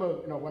remember,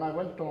 you know, when I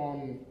went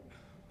on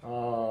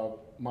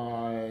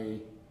my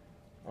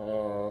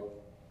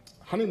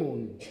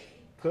honeymoon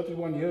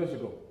 31 years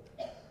ago,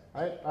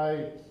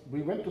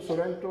 we went to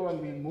Sorrento and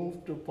we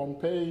moved to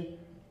Pompeii,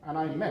 and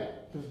I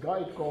met this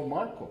guide called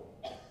Marco,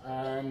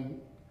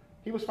 and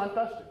he was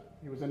fantastic.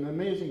 He was an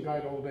amazing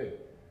guide all day.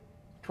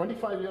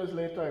 25 years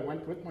later, I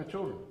went with my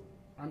children,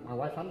 and my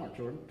wife and my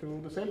children,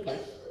 to the same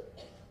place.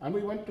 And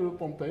we went to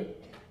Pompeii,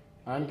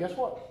 and guess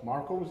what?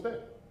 Marco was there.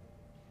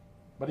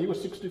 But he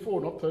was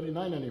 64, not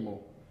 39 anymore.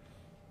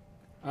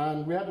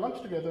 And we had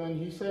lunch together, and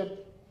he said,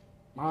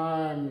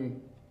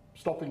 I'm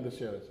stopping this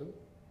year. I said,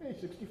 hey,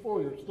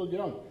 64, you're still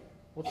young.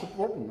 What's the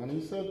problem? And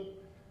he said,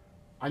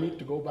 I need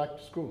to go back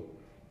to school.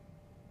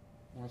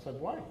 And I said,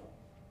 why?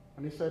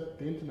 And he said,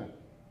 the internet.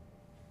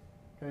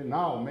 Okay,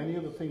 now, many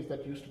of the things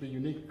that used to be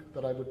unique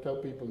that I would tell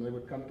people and they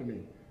would come to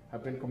me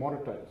have been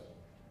commoditized.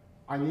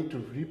 I need to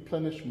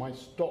replenish my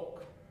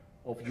stock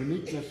of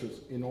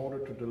uniquenesses in order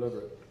to deliver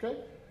it, okay?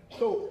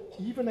 So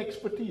even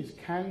expertise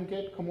can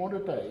get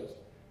commoditized.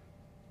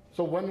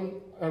 So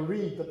when I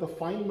read that the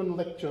Feynman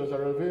lectures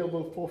are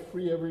available for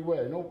free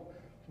everywhere, you know,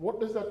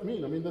 what does that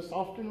mean? I mean, this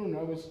afternoon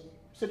I was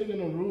sitting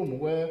in a room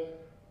where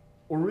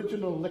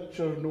original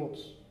lecture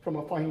notes from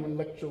a Feynman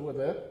lecture were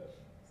there,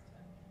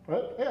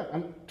 right? Yeah,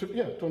 and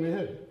Tony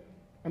Hill.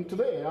 And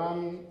today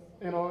I'm,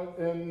 you know,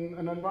 in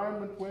an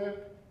environment where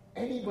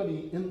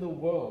anybody in the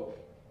world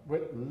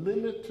with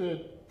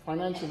limited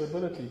financial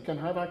ability can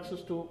have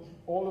access to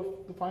all of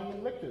the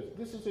Feynman lectures.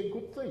 This is a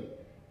good thing.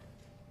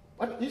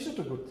 But is it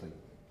a good thing?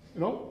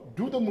 You know,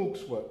 do the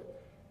MOOCs work?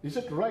 Is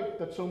it right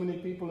that so many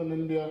people in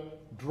India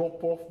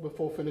drop off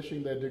before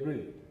finishing their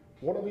degree?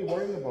 What are we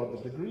worrying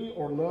about, the degree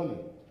or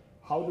learning?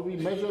 How do we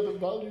measure the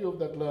value of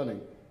that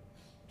learning?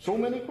 So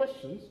many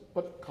questions,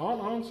 but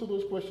can't answer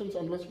those questions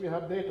unless we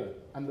have data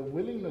and the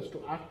willingness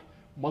to act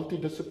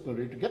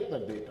multidisciplinary to get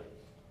that data.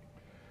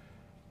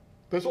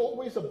 There's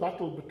always a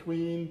battle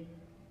between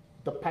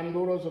the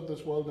Pandoras of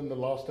this world and the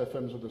last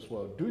FMs of this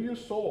world. Do you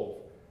solve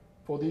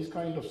for these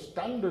kind of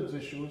standards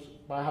issues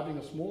by having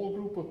a small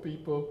group of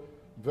people,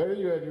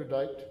 very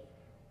erudite,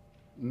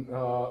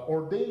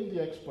 ordain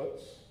the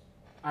experts,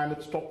 and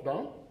it's top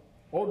down?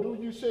 Or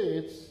do you say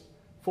it's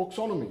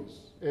folksonomies,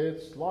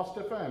 it's last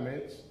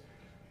FM,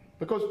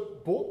 because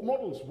both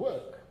models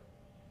work,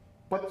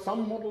 but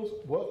some models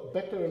work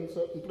better in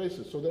certain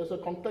places. So there's a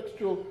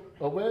contextual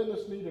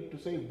awareness needed to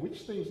say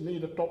which things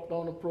need a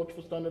top-down approach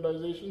for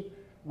standardization,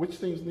 which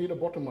things need a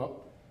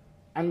bottom-up,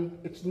 and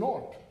it's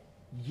not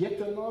yet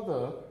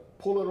another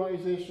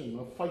polarization,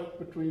 a fight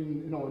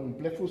between, you know, in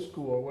Blefuscu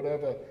or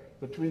whatever,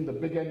 between the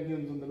big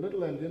engines and the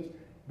little engines.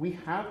 We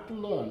have to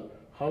learn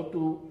how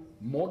to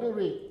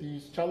moderate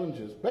these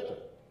challenges better.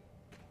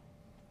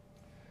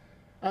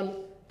 And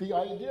the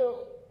idea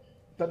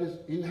that is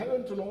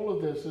inherent in all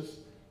of this is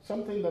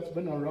something that's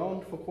been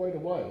around for quite a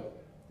while,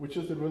 which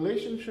is the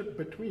relationship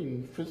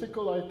between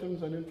physical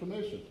items and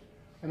information.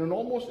 And in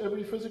almost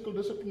every physical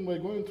discipline we're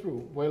going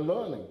through, we're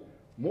learning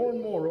more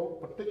and more,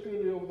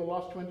 particularly over the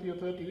last 20 or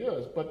 30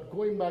 years, but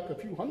going back a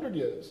few hundred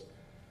years,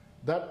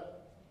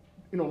 that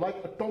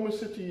like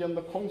atomicity and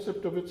the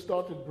concept of it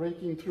started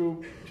breaking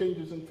through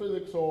changes in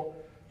physics, or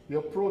the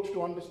approach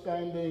to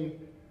understanding,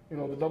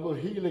 the double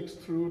helix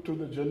through to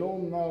the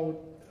genome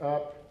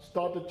now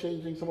started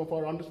changing some of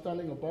our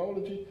understanding of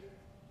biology.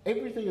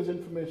 Everything is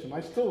information.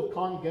 I still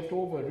can't get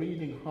over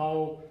reading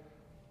how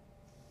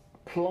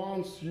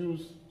plants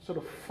use sort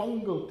of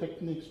fungal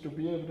techniques to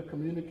be able to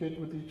communicate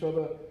with each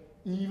other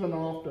even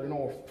after,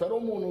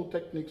 pheromonal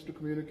techniques to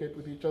communicate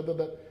with each other,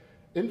 that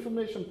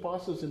information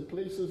passes in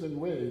places and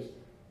ways.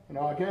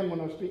 Again, when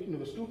I was speaking to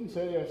the students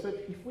earlier, I said,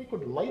 if we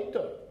could light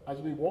up as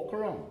we walk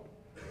around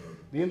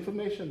the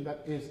information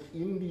that is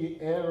in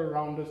the air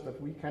around us that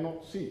we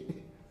cannot see,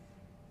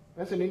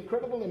 there's an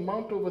incredible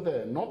amount over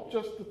there, not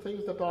just the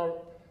things that are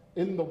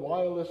in the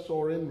wireless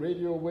or in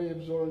radio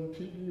waves or in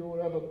TV or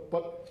whatever,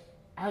 but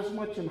as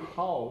much in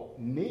how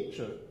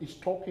nature is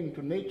talking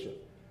to nature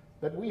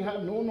that we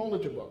have no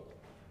knowledge about.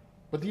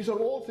 But these are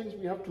all things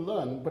we have to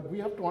learn, but we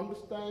have to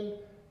understand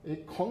a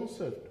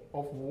concept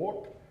of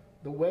what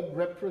the web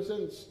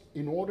represents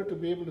in order to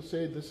be able to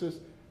say this is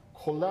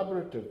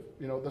collaborative.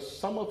 The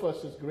sum of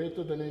us is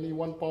greater than any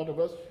one part of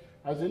us,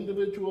 as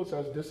individuals,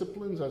 as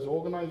disciplines, as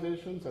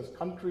organizations, as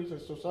countries,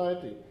 as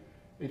society.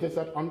 It is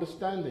that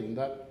understanding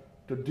that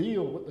to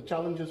deal with the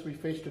challenges we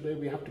face today,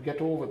 we have to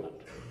get over that.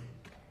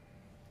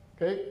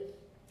 Okay?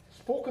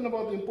 Spoken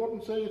about the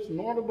importance, saying it's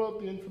not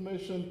about the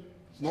information,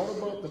 it's not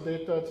about the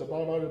data, it's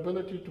about our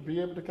ability to be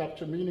able to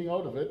capture meaning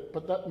out of it,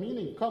 but that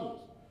meaning comes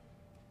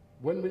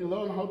when we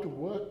learn how to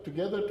work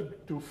together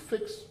to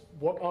fix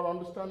what our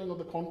understanding of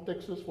the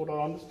context is, what our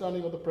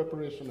understanding of the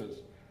preparation is.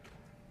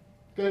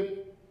 Okay?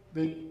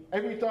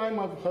 Every time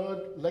I've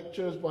heard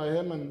lectures by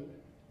him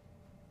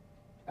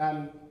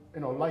and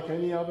like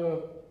any other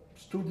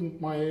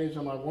student my age,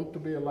 and I want to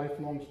be a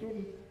lifelong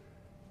student,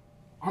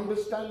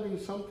 understanding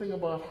something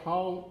about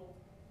how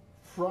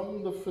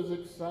from the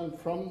physics and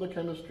from the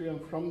chemistry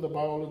and from the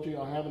biology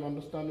I have an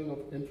understanding of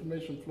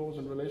information flows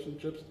and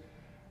relationships,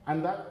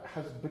 and that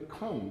has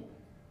become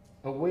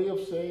a way of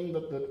saying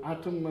that the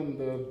atom and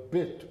the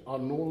bit are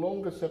no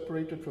longer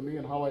separated from me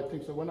and how I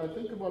think. So when I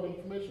think about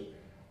information,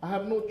 I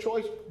have no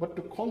choice but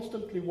to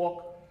constantly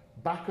walk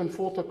back and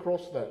forth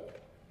across that.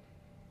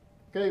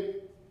 Okay,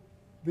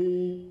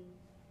 the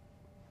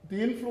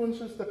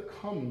influences that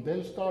come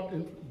then start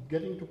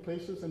getting to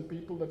places and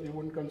people that you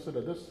wouldn't consider.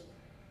 This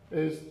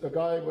is a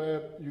guy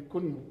where you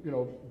couldn't,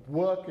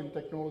 work in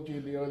technology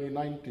in the early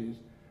 90s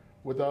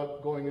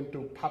without going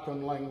into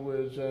pattern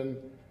language and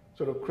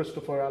sort of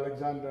Christopher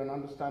Alexander and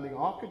understanding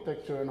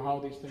architecture and how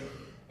these things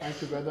hang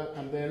together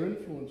and their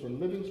influence on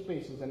living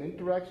spaces and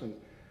interactions.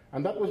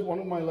 And that was one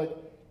of my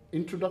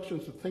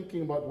introductions to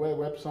thinking about where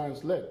web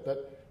science led,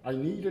 that I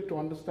needed to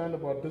understand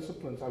about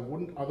disciplines I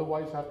wouldn't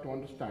otherwise have to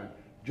understand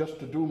just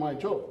to do my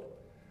job.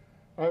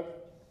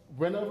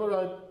 Whenever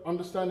I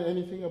understand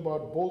anything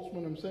about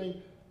Boltzmann, I'm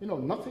saying,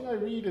 nothing I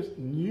read is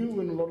new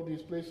in a lot of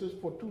these places.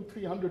 For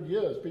 200-300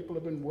 years, people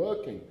have been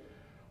working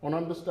on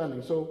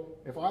understanding. So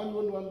if I'm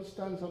going to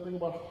understand something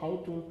about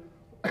how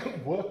to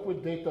work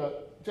with data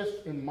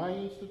just in my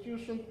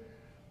institution,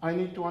 I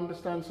need to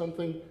understand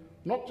something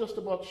not just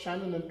about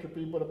Shannon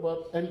entropy, but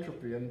about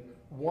entropy and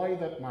why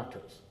that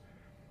matters.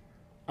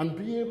 And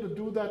be able to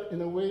do that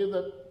in a way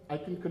that I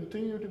can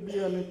continue to be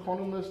an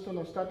economist and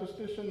a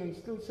statistician and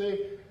still say,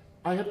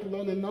 I have to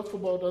learn enough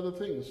about other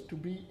things to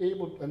be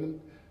able, and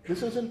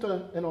this isn't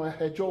a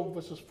hedgehog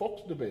versus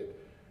fox debate.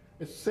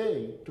 It's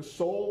saying to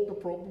solve the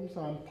problems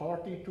I'm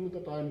party to,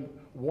 that I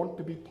want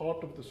to be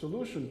part of the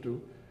solution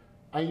to,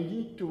 I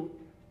need to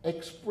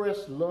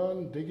express,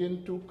 learn, dig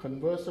into,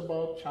 converse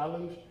about,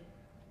 challenge,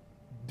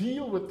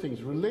 deal with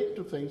things, relate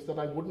to things that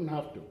I wouldn't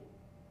have to.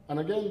 And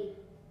again,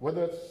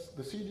 whether it's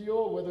the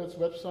CDO, whether it's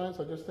web science,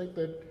 I just think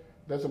that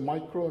there's a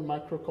micro and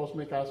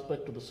macrocosmic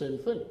aspect to the same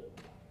thing.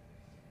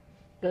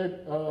 Okay,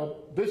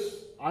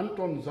 this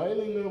Anton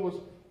Zeilinger was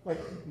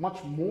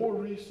much more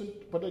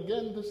recent, but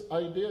again, this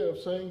idea of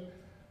saying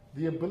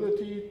the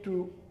ability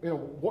to,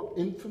 what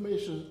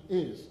information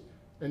is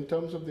in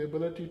terms of the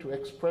ability to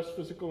express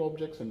physical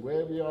objects and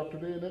where we are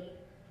today in it.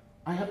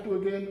 I have to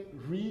again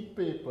read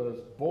papers,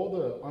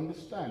 bother,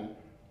 understand,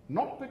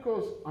 not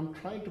because I'm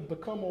trying to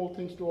become all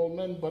things to all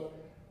men, but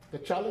the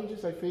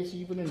challenges I face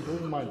even in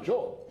doing my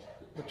job,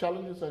 the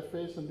challenges I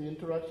face in the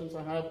interactions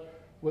I have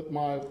with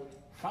my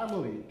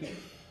family.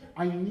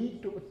 I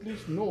need to at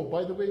least know,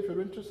 by the way, if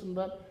you're interested in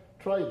that,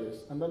 try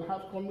this, and then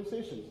have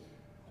conversations.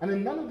 And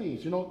in none of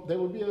these, there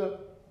will be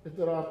if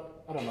there are,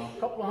 a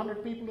couple of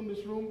hundred people in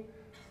this room,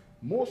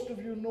 most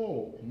of you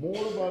know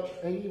more about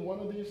any one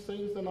of these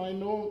things than I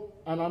know,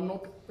 and I'm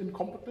not in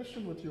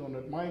competition with you on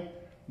it.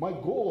 My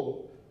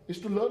goal is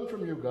to learn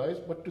from you guys,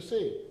 but to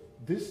say,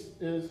 this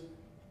is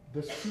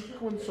the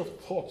sequence of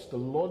thoughts, the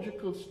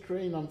logical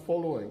strain I'm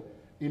following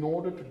in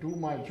order to do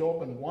my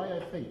job and why I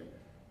think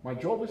my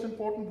job is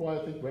important, why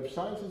I think web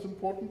science is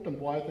important, and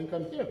why I think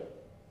I'm here.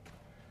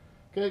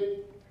 Okay,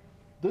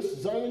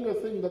 this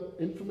Zeilinger thing that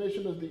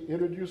information is the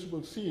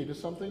irreducible seed is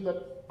something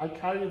that I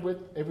carry with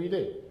every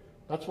day.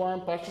 That's why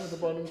I'm passionate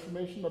about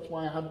information. That's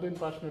why I have been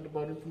passionate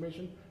about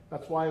information.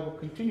 That's why I will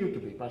continue to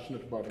be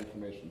passionate about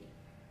information.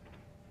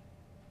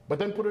 But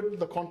then put it in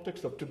the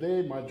context of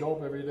today, my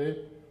job every day.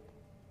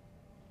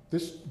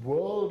 This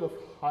world of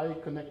high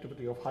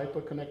connectivity, of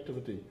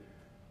hyper-connectivity,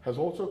 has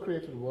also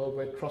created a world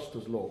where trust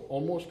is low.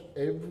 Almost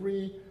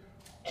every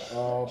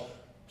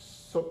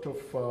sort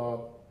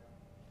of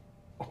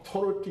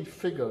authority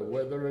figure,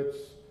 whether it's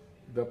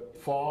the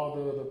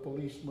father, the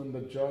policeman,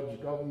 the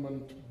judge,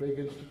 government, big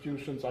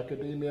institutions,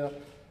 academia,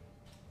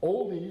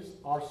 all these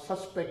are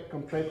suspect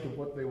compared to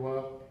what they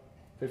were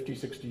 50,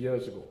 60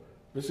 years ago.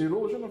 This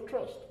erosion of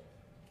trust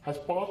has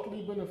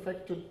partly been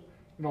affected,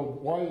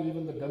 why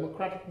even the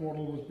democratic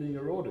model was being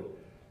eroded,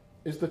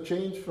 is the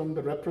change from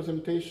the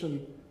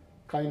representation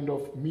kind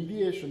of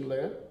mediation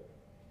layer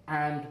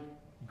and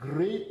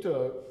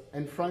greater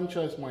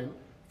enfranchisement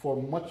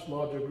for much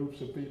larger groups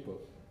of people.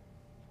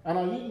 And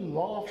I even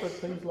laugh at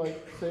things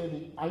like, say,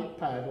 the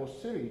iPad or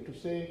Siri, to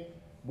say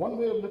one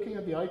way of looking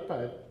at the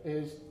iPad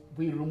is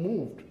we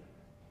removed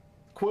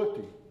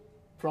QWERTY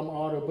from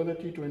our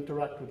ability to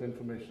interact with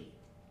information.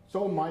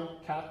 So my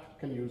cat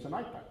can use an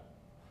iPad.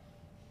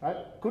 Right?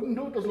 Couldn't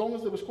do it as long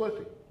as there was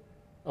QWERTY.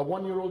 A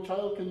 1-year-old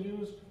child can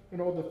use,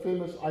 the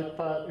famous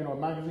iPad, a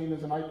magazine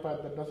is an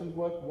iPad that doesn't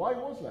work. Why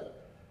was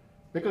that?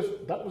 Because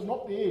that was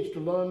not the age to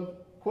learn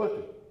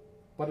QWERTY,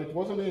 but it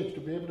was an age to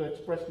be able to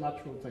express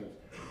natural things.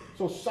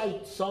 So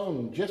sight,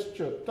 sound,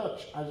 gesture,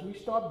 touch, as we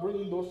start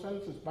bringing those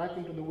senses back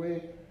into the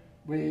way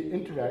we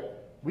interact,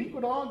 we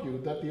could argue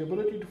that the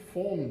ability to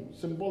form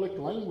symbolic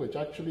language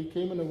actually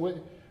came in a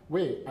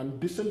way and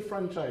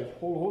disenfranchised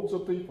whole hordes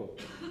of people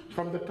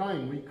from the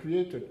time we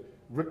created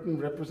written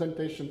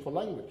representation for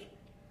language.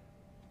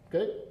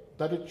 Okay?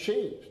 That it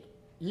changed.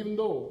 Even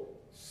though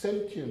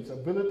sentience,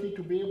 ability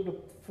to be able to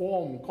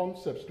form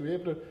concepts, to be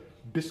able to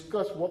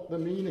discuss what the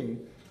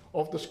meaning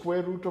of the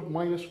square root of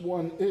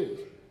 -1 is.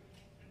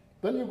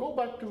 Then you go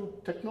back to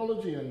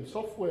technology and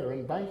software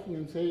and banking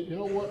and say, you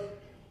know what?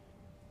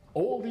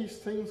 All these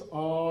things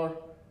are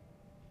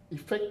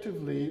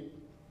effectively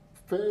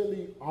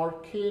fairly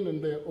arcane in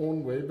their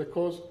own way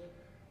because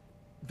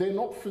they're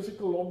not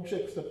physical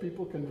objects that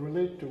people can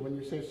relate to when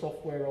you say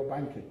software or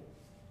banking.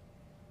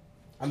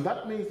 And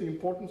that means the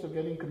importance of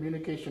getting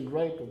communication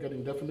right, of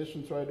getting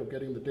definitions right, of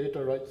getting the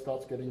data right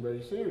starts getting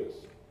very serious.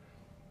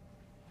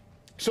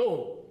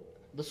 So,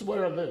 this is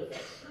where I live,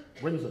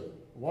 Windsor.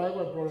 Why have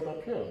I brought it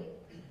up here?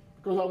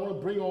 Because I want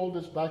to bring all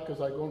this back as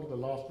I go into the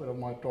last bit of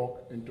my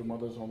talk into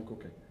mother's home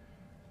cooking.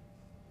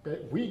 Okay?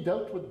 We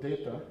dealt with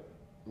data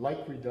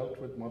like we dealt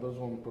with mother's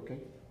home cooking,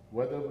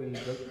 whether we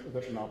dealt with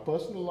it in our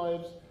personal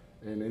lives,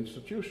 in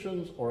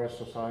institutions, or as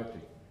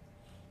society.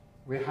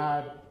 We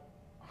had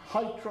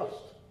high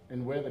trust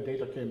in where the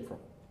data came from,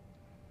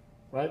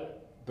 right?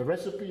 The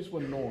recipes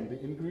were known, the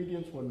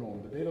ingredients were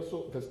known,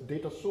 the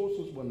data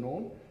sources were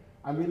known,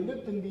 and we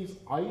lived in these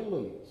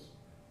islands,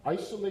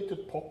 isolated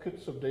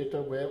pockets of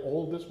data where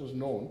all this was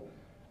known,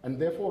 and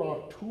therefore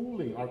our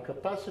tooling, our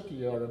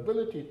capacity, our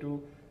ability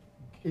to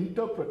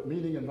interpret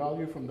meaning and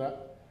value from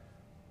that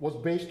was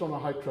based on a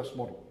high trust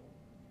model.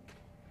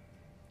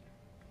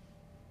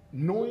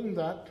 Knowing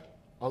that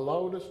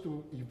allowed us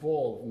to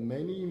evolve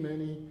many,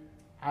 many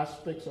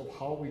aspects of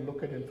how we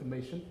look at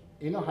information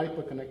in a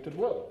hyper-connected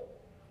world.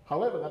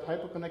 However, that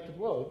hyper-connected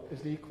world is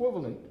the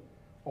equivalent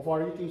of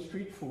our eating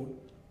street food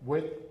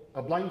with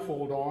a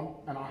blindfold on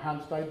and our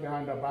hands tied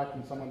behind our back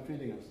and someone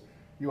feeding us.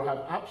 You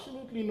have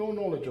absolutely no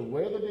knowledge of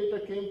where the data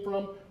came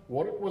from,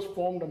 what it was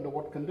formed, under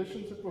what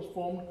conditions it was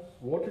formed,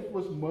 what it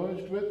was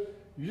merged with.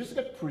 You just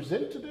get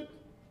presented it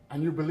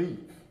and you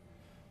believe,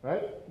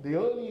 right? The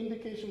early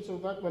indications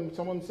of that when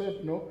someone said,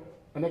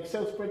 an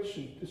Excel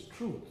spreadsheet is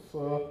truth,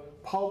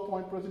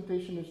 PowerPoint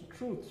presentation is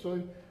truth.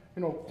 So,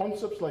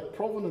 concepts like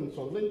provenance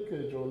or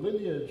linkage or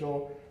lineage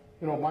or,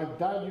 my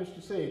dad used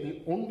to say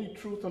the only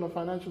truth on a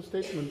financial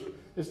statement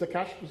is the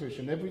cash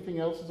position. Everything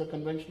else is a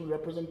conventional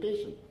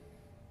representation.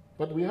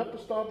 But we have to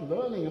start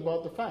learning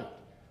about the fact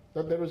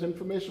that there is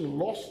information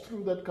lost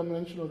through that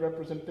conventional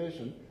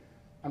representation,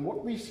 and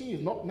what we see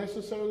is not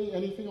necessarily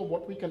anything of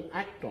what we can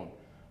act on.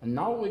 And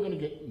now we're going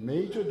to get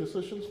major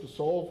decisions to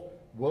solve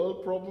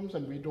world problems,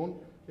 and we don't,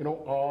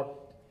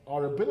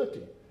 our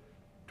ability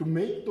to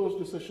make those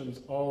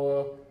decisions,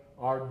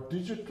 our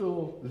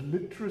digital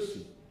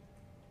literacy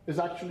is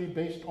actually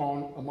based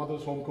on a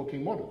mother's home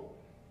cooking model.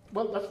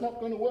 Well, that's not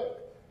going to work.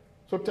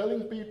 So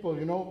telling people,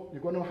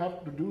 you're going to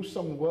have to do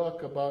some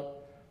work about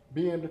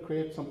being able to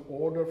create some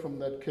order from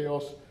that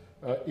chaos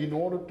in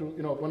order to,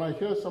 when I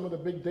hear some of the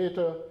big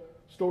data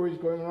stories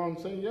going around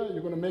saying, yeah,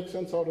 you're going to make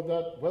sense out of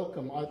that,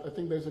 welcome. I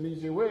think there's an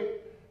easier way,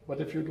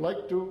 but if you'd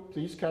like to,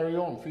 please carry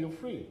on, feel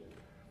free.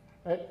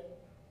 Right?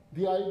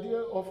 The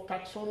idea of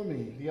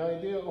taxonomy, the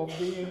idea of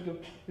being able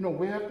to,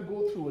 we have to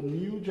go through a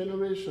new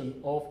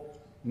generation of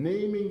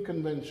naming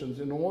conventions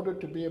in order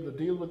to be able to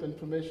deal with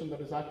information that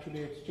is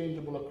actually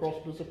exchangeable across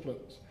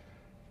disciplines.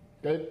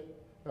 Okay?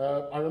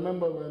 I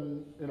remember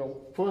when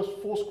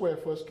Foursquare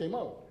first came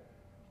out.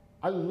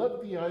 I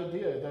love the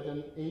idea that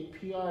an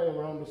API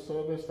around a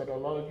service that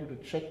allowed you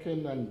to check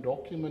in and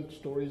document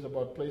stories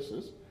about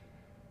places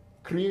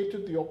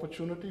created the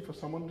opportunity for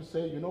someone to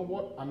say, you know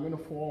what, I'm going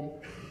to form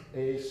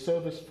a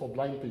service for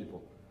blind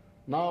people.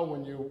 Now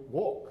when you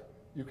walk,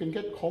 you can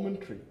get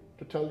commentary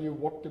to tell you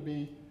what to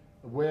be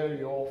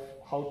wary of,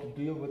 how to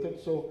deal with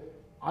it. So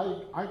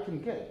I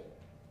can get,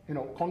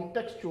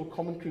 contextual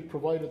commentary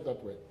provided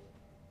that way,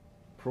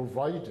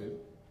 provided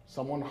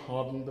someone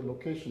hardened the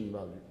location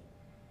value.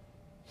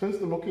 Since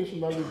the location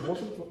value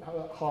wasn't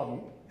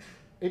hardened,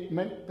 it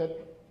meant that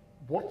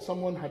what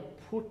someone had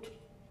put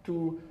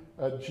to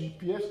a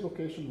GPS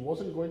location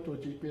wasn't going to a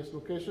GPS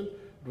location,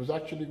 it was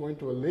actually going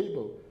to a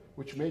label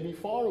which may be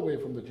far away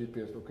from the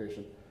GPS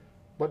location.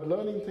 But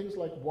learning things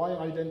like why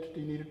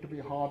identity needed to be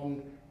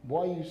hardened,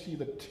 why you see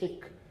the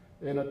tick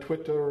in a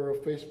Twitter or a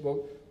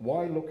Facebook,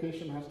 why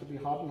location has to be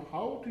hardened,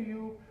 how do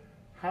you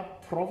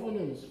have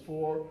provenance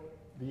for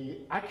the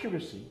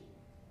accuracy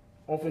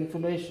of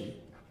information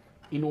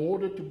in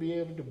order to be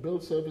able to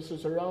build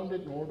services around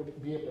it, in order to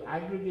be able to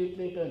aggregate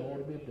data, in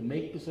order to be able to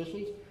make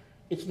decisions.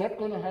 It's not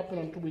going to happen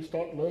until we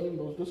start learning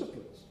those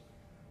disciplines.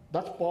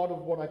 That's part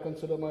of what I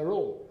consider my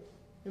role.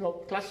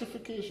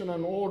 Classification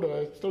and order,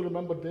 I still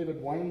remember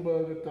David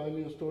Weinberger telling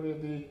me the story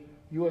of the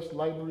US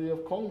Library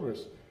of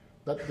Congress,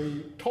 that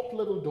the top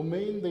level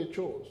domain they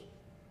chose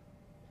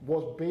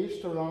was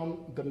based around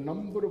the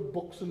number of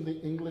books in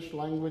the English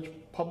language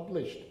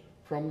published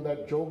from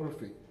that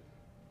geography.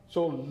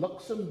 So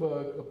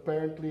Luxembourg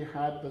apparently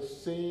had the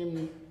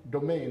same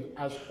domain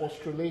as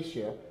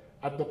Australasia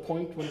at the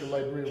point when the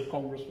Library of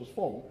Congress was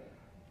formed.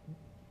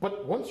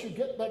 But once you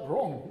get that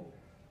wrong,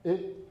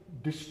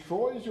 it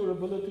destroys your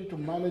ability to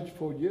manage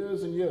for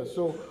years and years.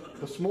 So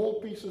the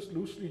small pieces,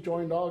 loosely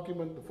joined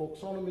argument, the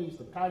folksonomies,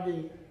 the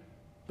tagging,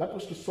 that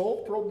was to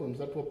solve problems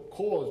that were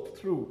caused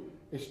through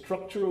a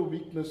structural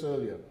weakness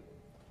earlier.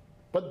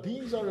 But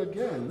these are,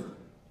 again,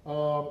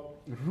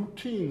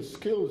 routine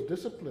skills,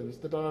 disciplines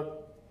that are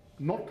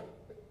not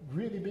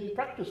really being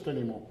practiced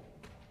anymore.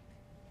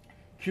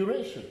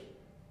 Curation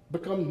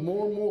becomes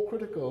more and more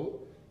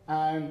critical,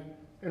 and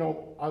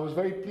I was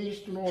very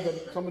pleased to know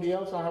that somebody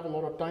else I have a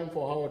lot of time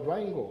for, Howard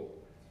Rheingold,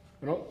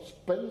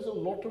 spends a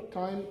lot of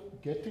time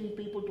getting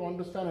people to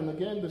understand, and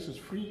again, this is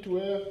free to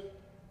air.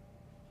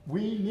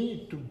 We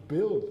need to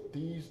build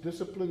these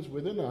disciplines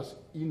within us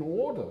in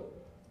order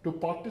to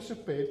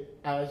participate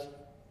as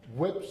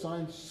web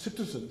science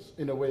citizens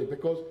in a way,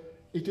 because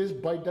it is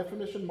by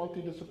definition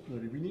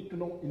multidisciplinary. We need to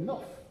know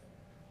enough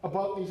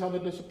about these other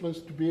disciplines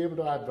to be able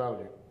to add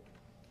value.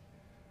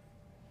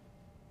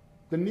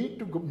 The need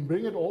to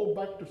bring it all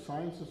back to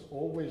science is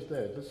always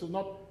there. This is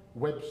not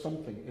web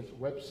something, it's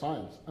web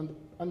science.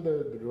 And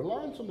the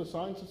reliance on the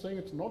science is saying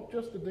it's not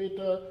just the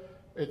data,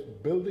 it's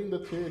building the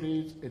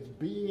theories, it's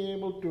being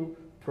able to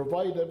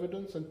provide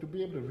evidence and to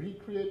be able to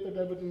recreate that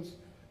evidence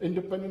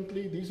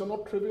independently. These are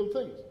not trivial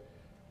things,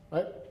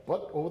 right?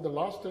 But over the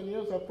last 10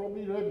 years, I've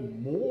probably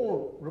read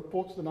more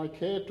reports than I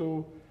care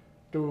to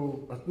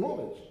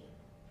acknowledge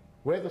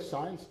where the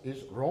science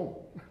is wrong,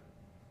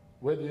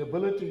 where the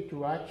ability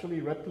to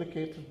actually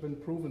replicate has been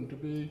proven to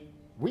be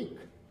weak.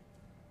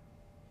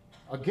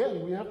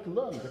 Again, we have to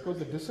learn, because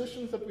the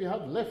decisions that we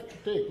have left to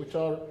take, which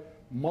are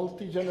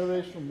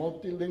multi-generational,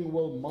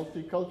 multilingual,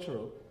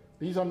 multicultural,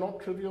 these are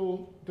not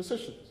trivial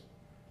decisions.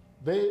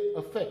 They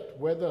affect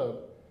whether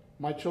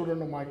my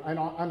children or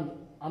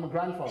I'm a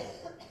grandfather,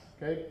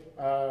 okay?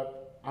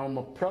 I'm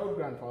a proud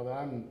grandfather.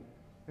 I'm,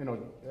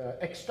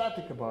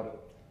 ecstatic about it.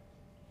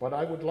 But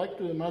I would like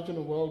to imagine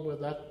a world where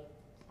that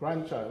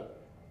grandchild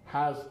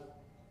has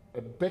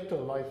a better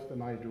life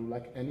than I do,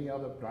 like any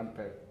other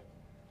grandparent.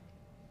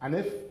 And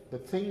if the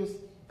things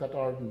that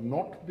are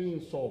not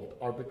being solved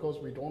are because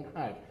we don't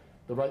have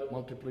the right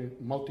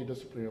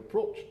multidisciplinary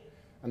approach,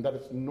 and that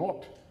it's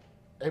not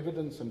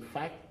evidence and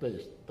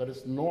fact-based, that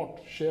it's not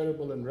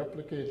shareable and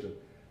replicated,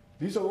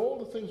 these are all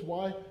the things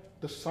why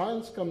the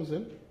science comes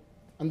in,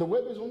 and the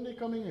web is only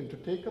coming in to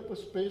take up a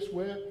space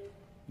where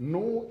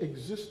no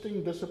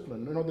existing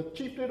discipline, the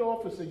Chief Data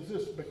Office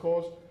exists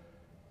because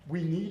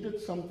we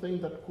needed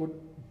something that could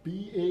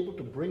be able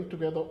to bring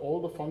together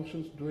all the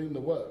functions doing the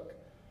work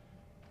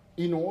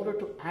in order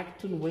to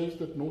act in ways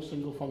that no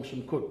single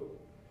function could.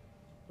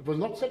 It was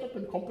not set up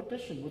in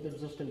competition with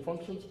existing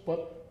functions,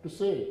 but to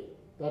say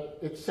that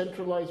it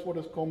centralized what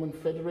is common,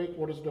 federate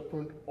what is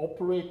different,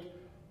 operate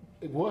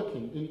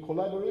working in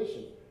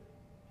collaboration.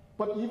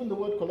 But even the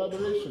word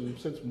collaboration,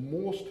 since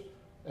most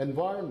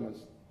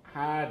environments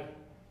had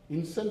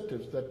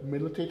incentives that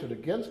militated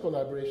against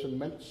collaboration,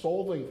 meant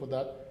solving for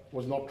that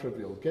was not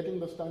trivial.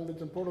 Getting the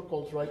standards and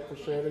protocols right for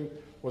sharing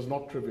was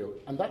not trivial.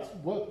 And that's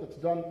work that's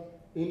done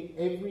in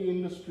every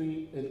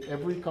industry, in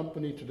every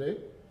company today.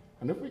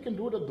 And if we can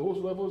do it at those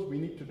levels, we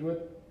need to do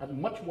it at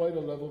much wider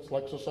levels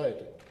like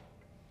society.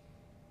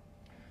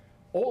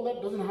 All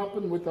that doesn't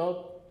happen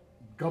without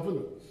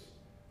governance.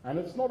 And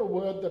it's not a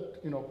word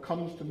that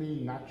comes to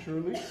me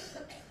naturally.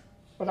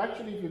 But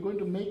actually, if you're going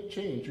to make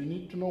change, you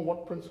need to know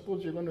what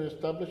principles you're going to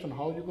establish and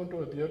how you're going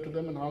to adhere to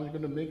them and how you're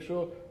going to make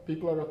sure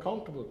people are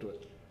accountable to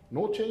it.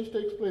 No change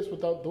takes place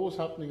without those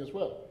happening as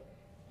well.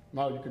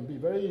 Now, you can be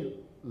very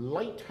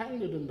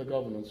light-handed in the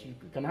governance. You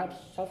can have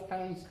soft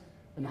hands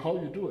in how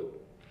you do it.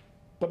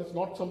 But it's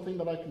not something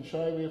that I can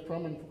shy away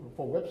from, and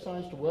for web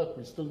science to work,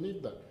 we still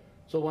need that.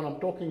 So when I'm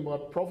talking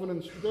about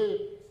provenance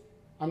today,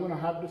 I'm going to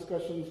have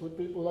discussions with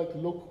people like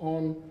look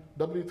on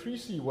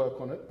W3C work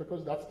on it,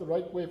 because that's the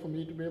right way for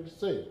me to be able to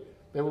say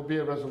there will be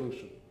a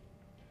resolution.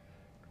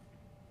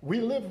 We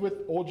live with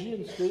OG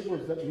and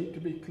stables that need to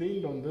be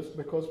cleaned on this,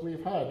 because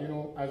we've had,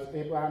 as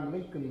Abraham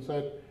Lincoln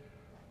said,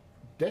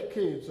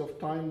 decades of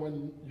time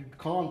when you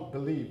can't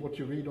believe what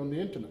you read on the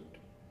internet.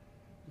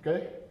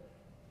 Okay?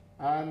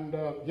 And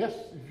yes,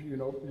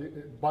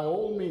 by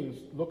all means,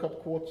 look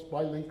up quotes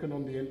by Lincoln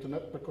on the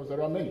internet, because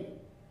there are many.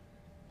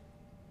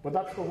 But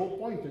that's the whole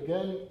point.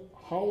 Again,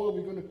 how are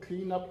we going to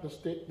clean up the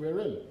state we're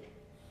in?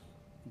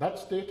 That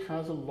state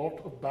has a lot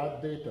of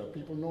bad data.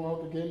 People know how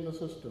to game the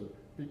system.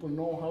 People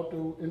know how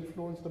to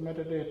influence the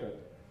metadata.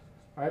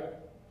 Right?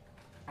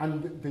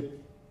 And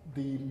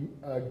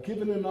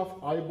given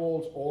enough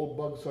eyeballs, all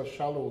bugs are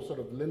shallow, sort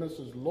of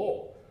Linus's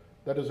law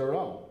that is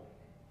around,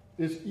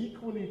 is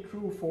equally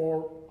true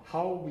for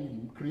how we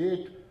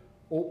create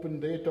open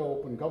data,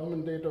 open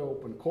government data,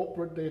 open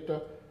corporate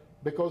data,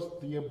 because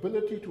the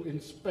ability to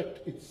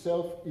inspect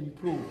itself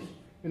improves.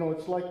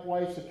 It's like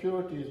why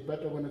security is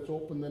better when it's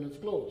open than it's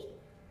closed.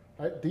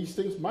 Right? These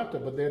things matter,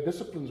 but they're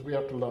disciplines we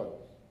have to learn.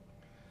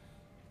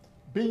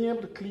 Being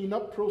able to clean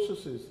up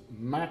processes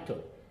matter,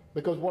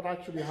 because what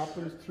actually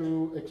happens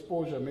through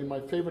exposure, my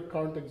favorite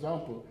current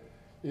example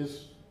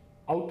is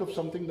out of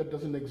something that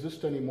doesn't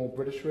exist anymore,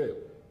 British Rail.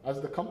 As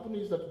the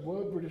companies that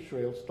were British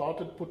Rail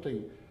started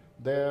putting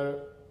their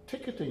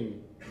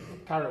ticketing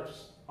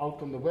tariffs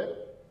out on the web,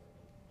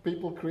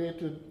 people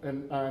created,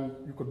 and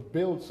you could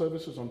build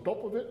services on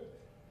top of it.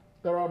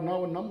 There are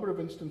now a number of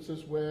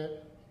instances where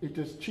it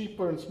is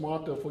cheaper and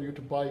smarter for you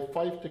to buy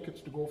 5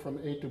 tickets to go from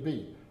A to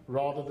B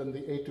rather than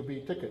the A to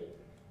B ticket.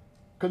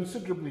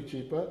 Considerably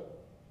cheaper.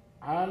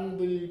 And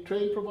the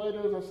train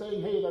providers are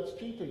saying, hey, that's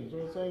cheating. So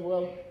they're saying,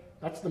 well,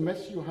 that's the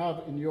mess you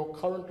have in your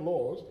current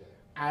laws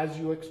as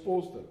you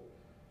expose them.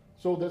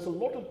 So there's a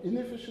lot of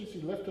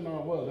inefficiency left in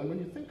our world. And when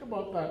you think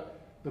about that,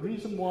 the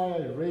reason why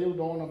I railed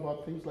on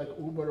about things like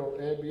Uber or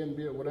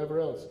Airbnb or whatever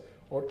else,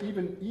 or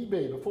even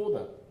eBay before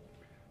that,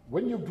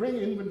 when you bring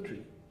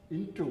inventory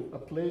into a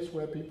place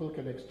where people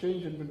can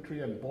exchange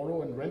inventory and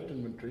borrow and rent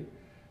inventory,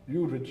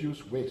 you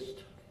reduce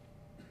waste.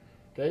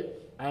 Okay?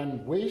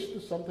 And waste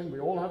is something we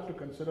all have to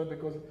consider,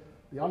 because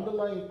the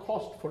underlying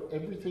cost for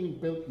everything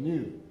built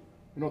new,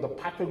 the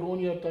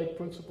Patagonia type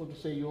principle to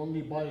say you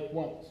only buy it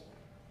once.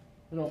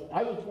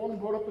 I was born and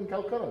brought up in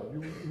Calcutta.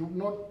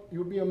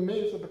 You'd be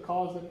amazed at the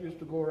cars that used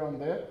to go around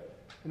there,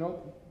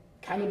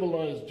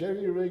 cannibalized,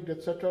 jerry-rigged,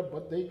 etc.,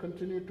 but they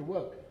continued to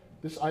work.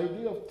 This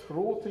idea of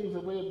throw things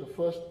away at the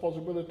first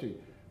possibility,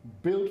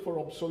 build for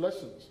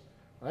obsolescence,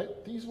 right?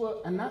 These were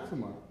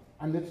anathema,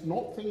 and it's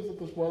not things that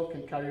this world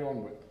can carry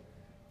on with.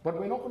 But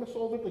we're not going to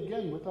solve it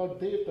again without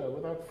data,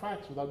 without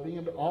facts, without being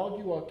able to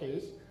argue our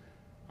case,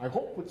 I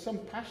hope with some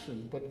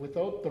passion, but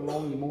without the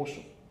wrong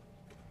emotion.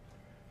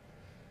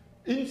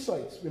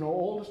 Insights,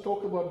 all this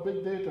talk about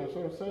big data,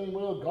 sort of saying,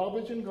 well,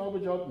 garbage in,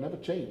 garbage out never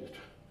changed.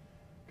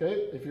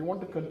 Okay? If you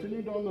want to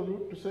continue down the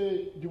route to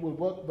say you will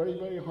work very,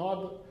 very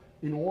hard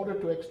in order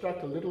to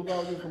extract a little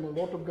value from a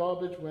lot of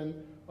garbage, when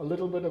a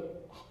little bit of,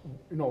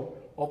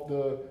 of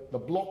the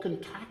block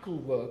and tackle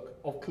work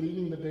of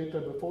cleaning the data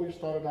before you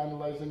started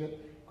analyzing it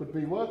could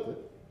be worth it,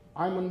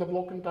 I'm in the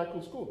block and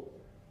tackle school.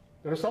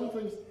 There are some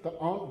things that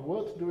aren't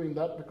worth doing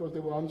that because they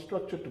were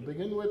unstructured to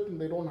begin with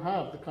and they don't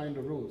have the kind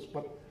of rules.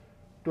 But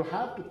to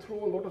have to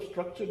throw a lot of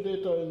structured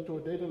data into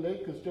a data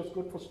lake is just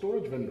good for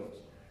storage windows.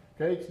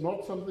 Okay, it's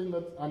not something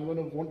that I'm going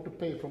to want to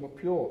pay from a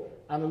pure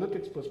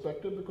analytics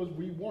perspective, because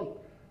we want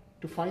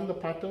to find the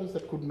patterns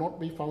that could not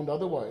be found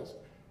otherwise,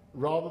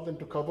 rather than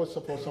to cover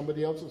for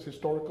somebody else's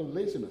historical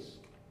laziness.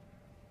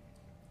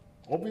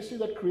 Obviously,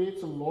 that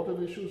creates a lot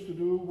of issues to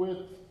do with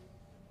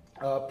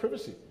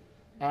privacy.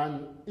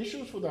 And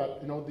issues for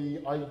that,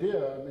 the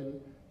idea,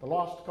 the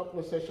last couple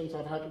of sessions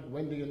I've had with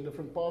Wendy in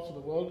different parts of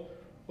the world,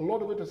 a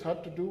lot of it has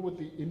had to do with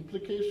the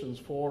implications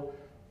for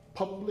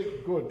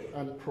public good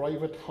and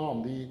private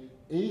harm, the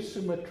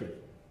asymmetry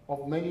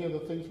of many of the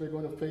things we're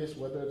going to face,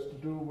 whether it's to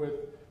do with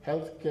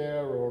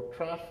healthcare or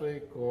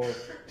traffic or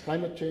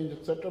climate change,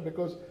 etc.,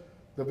 because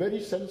the very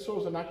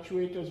sensors and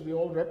actuators we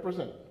all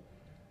represent,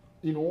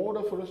 in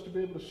order for us to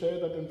be able to share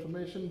that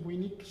information, we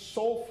need to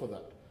solve for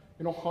that.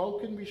 How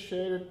can we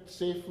share it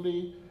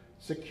safely,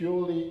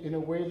 securely, in a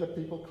way that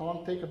people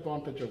can't take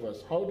advantage of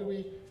us? How do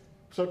we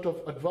sort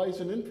of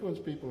advise and influence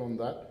people on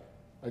that?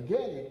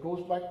 Again, it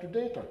goes back to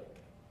data.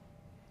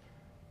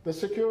 The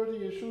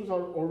security issues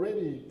are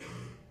already,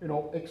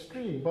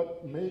 extreme,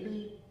 but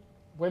maybe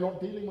we're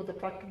not dealing with a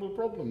tractable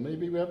problem.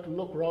 Maybe we have to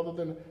look, rather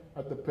than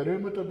at the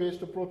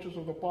perimeter-based approaches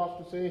of the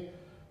past, to say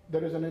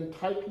there is an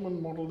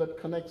entitlement model that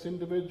connects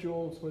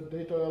individuals with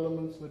data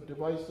elements, with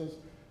devices,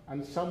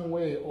 and some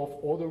way of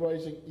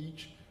authorizing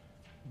each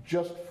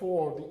just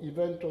for the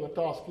event or the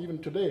task. Even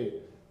today,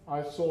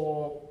 I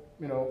saw,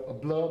 you know, a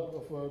blurb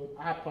of an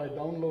app I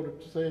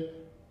downloaded to say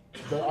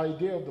the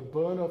idea of the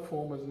burner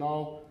form has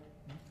now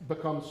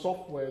become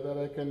software that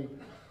I can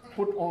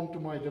put onto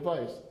my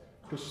device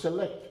to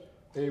select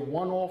a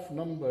one-off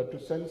number to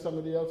send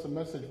somebody else a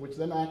message, which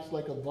then acts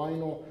like a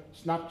Vine or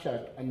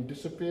Snapchat and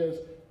disappears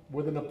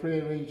within a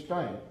prearranged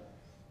time.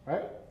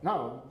 Right?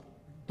 Now,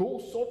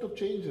 those sort of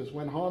changes,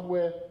 when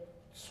hardware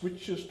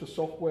switches to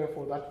software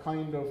for that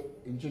kind of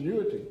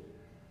ingenuity,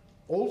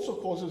 also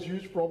causes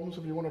huge problems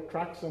if you want to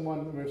track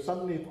someone. If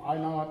suddenly if I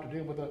now have to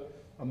deal with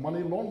a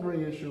money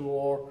laundering issue,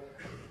 or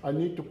I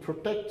need to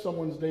protect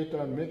someone's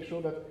data and make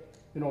sure that,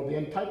 you know, the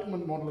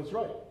entitlement model is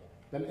right,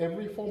 then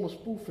every form of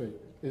spoofing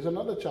is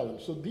another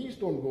challenge. So these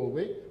don't go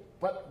away,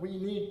 but we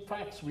need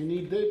facts, we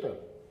need data.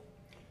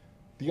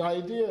 The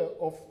idea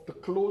of the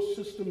closed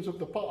systems of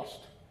the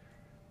past,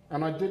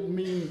 and I didn't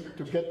mean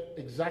to get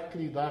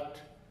exactly that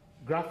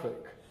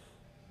graphic,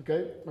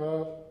 okay?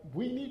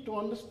 We need to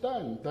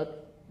understand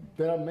that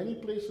there are many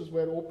places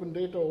where open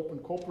data, open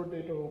corporate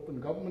data,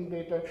 open government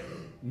data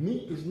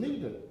is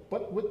needed,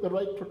 but with the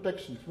right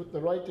protections, with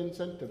the right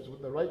incentives,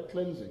 with the right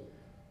cleansing,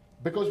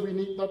 because we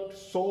need that to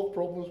solve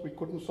problems we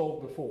couldn't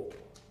solve before.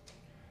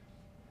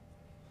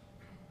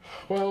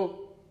 Well,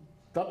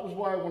 that was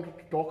why I wanted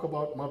to talk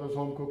about mother's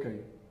home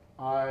cooking.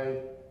 I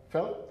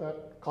felt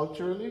that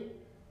culturally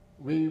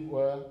we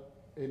were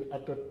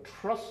at a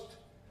trust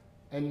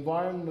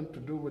environment to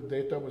do with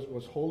data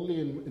was wholly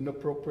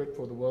inappropriate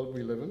for the world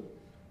we live in,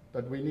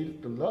 that we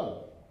needed to learn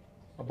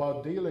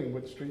about dealing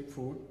with street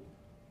food,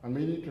 and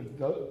we need to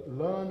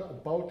learn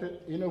about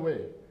it in a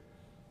way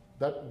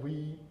that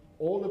we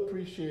all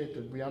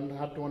appreciated. We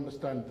had to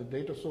understand the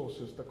data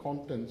sources, the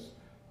contents,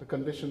 the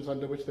conditions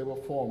under which they were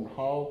formed,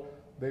 how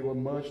they were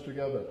merged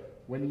together.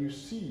 When you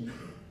see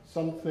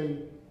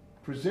something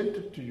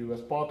presented to you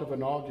as part of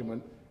an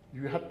argument,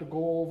 you had to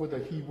go over the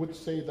he would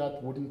say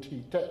that, wouldn't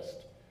he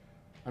test.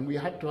 And we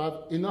had to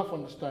have enough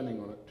understanding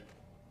on it.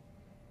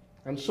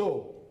 And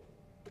so,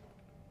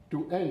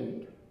 to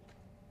end,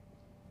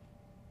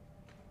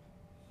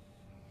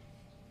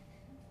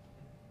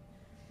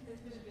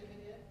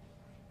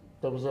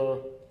 there was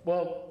a,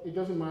 well, it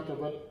doesn't matter,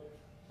 but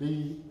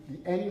the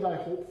end I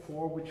hoped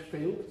for, which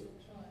failed.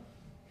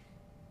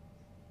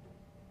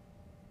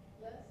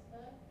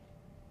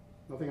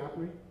 Nothing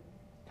happening?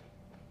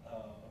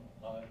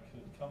 I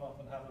could come up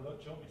and have a look.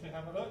 Do you want me to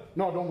have a look?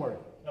 No, don't worry.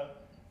 No.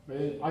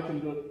 I can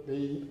do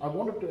it. I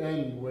wanted to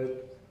end with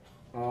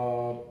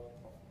a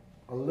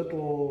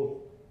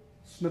little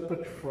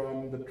snippet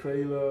from the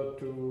trailer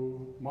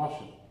to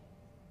Martian,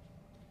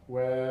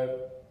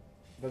 where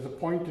there's a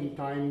point in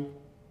time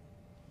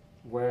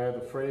where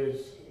the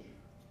phrase,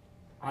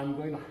 "I'm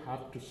going to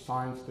have to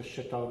science the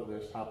shit out of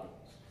this,"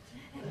 happens.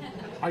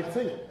 I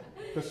think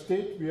the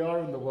state we are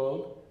in the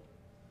world,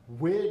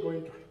 we're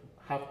going to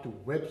have to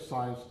web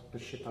science the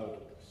shit out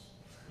of this.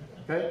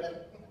 Okay?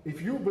 If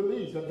you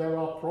believe that there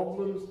are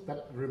problems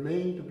that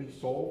remain to be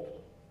solved,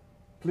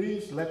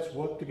 please let's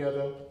work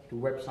together to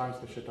web science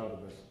the shit out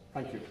of this.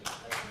 Thank you.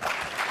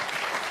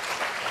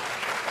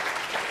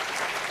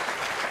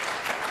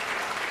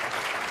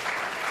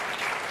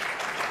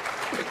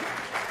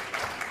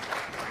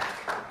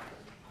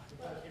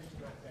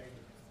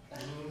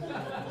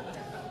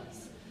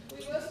 We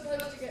were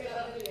supposed to get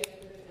that video.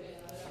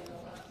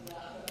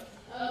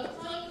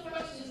 Time for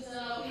questions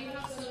now. We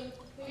have some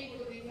people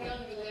with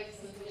younger legs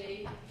than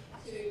me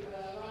to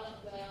run up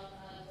and down,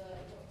 and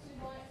got two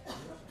mics.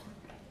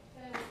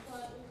 Okay, we'll try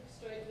and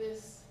orchestrate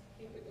this,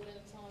 keep it within a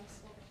time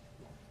slot.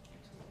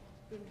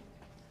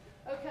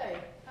 Okay,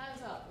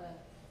 hands up then.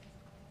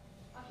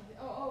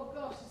 Oh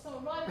gosh, there's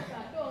someone right at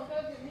that. Go on, go for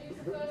it. Who's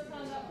the first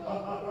hand up? Go on.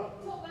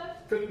 Top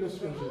left. Fitness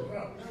vision.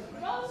 Run.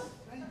 Run.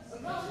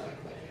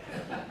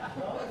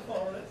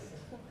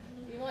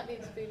 You might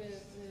need to be near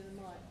the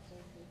mic.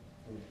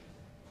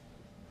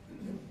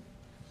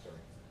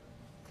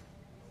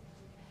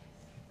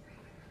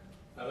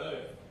 Hello.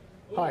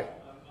 Hi.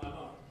 I'm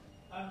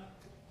on.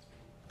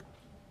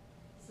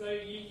 So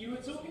you were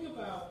talking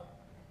about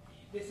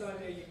this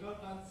idea, you can't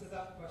answer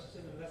that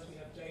question unless we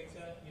have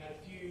data. You had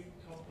a few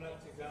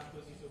complex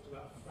examples. You talked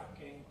about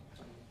fracking.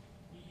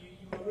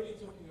 You were really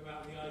talking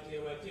about the idea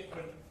where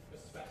different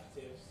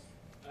perspectives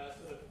are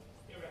sort of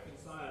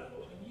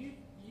irreconcilable. And you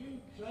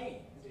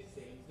claimed, it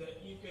seems,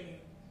 that you can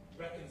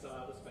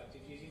reconcile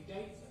perspectives using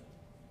data.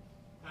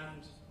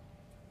 And,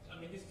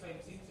 I mean, this claim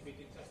seems to be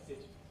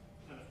contested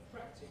kind of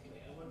practically.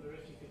 I wonder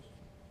if you could,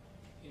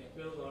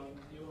 build on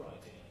your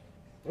idea.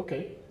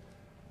 Okay.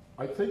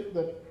 I think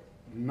that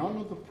none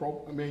of the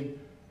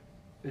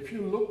if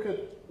you look at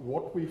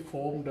what we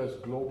formed as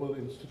global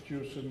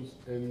institutions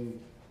in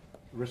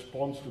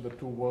response to the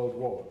two world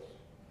wars,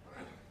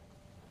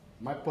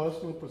 my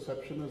personal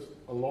perception is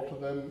a lot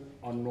of them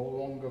are no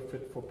longer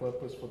fit for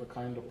purpose for the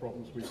kind of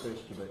problems we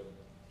face today.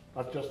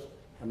 That's just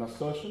an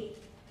assertion.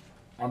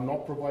 I'm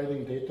not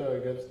providing data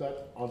against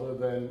that other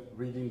than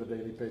reading the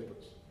daily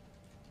papers.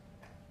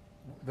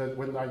 That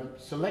when I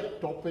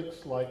select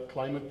topics like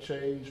climate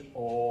change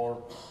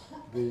or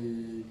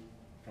the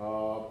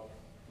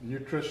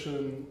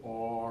nutrition,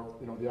 or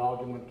the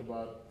argument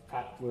about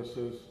fat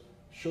versus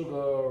sugar,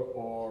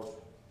 or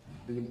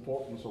the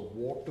importance of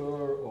water,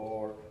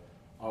 or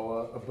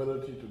our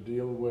ability to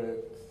deal with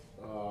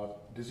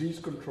disease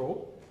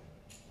control,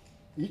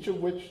 each of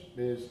which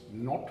is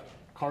not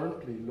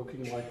currently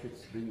looking like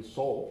it's being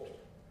solved.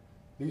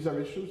 These are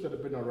issues that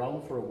have been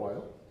around for a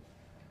while.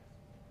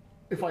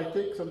 If I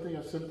take something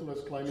as simple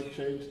as climate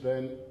change,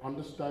 then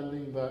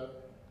understanding that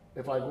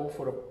if I go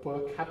for a per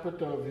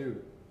capita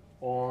view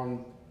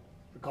on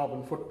the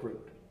carbon footprint,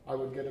 I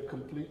would get a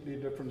completely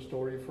different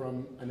story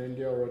from an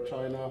India or a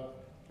China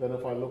than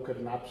if I look at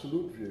an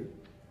absolute view.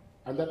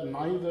 And that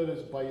neither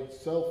is by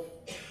itself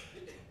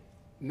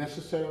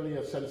necessarily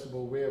a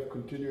sensible way of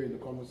continuing the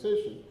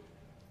conversation,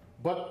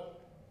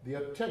 but the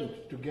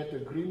attempt to get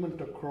agreement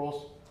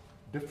across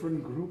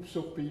different groups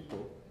of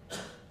people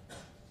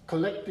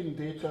collecting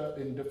data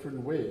in different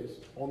ways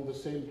on the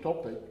same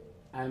topic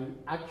and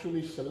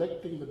actually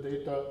selecting the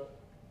data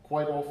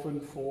quite often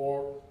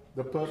for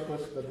the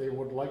purpose that they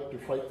would like to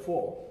fight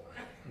for.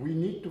 We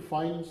need to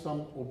find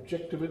some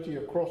objectivity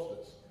across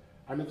this.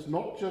 And it's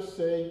not just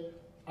saying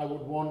I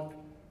would want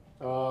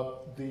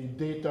the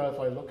data, if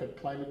I look at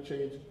climate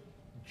change,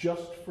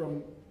 just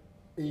from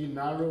a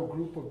narrow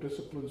group of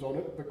disciplines on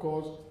it,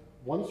 because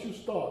once you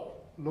start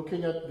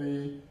looking at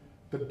the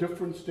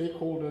different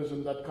stakeholders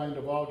in that kind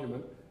of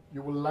argument,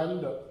 you will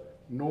land up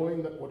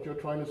knowing that what you're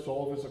trying to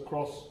solve is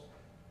across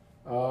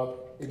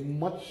a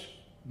much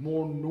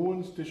more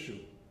nuanced issue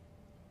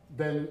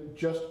than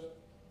just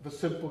the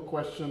simple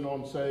question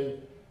on, say,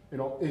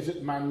 is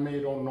it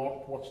man-made or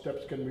not? What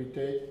steps can we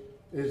take?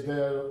 Is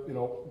there,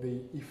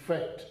 the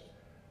effect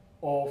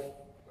of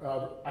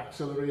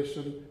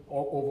acceleration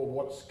or over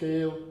what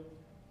scale?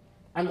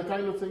 And the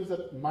kind of things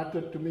that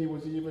mattered to me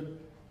was even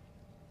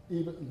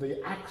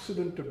the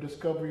accident of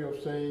discovery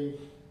of saying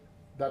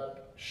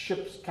that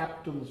ships'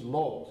 captains'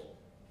 logs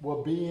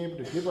were being able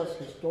to give us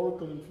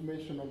historical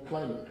information on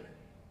climate,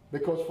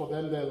 because for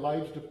them their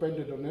lives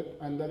depended on it,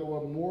 and there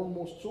were more and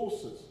more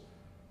sources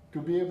to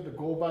be able to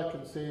go back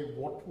and say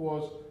what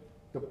was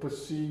the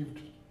perceived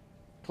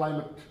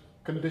climate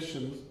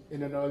conditions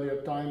in an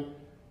earlier time.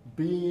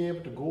 Being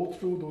able to go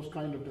through those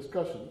kind of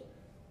discussions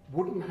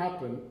wouldn't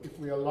happen if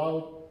we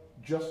allowed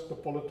just the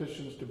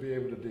politicians to be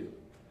able to deal.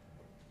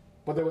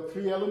 But there were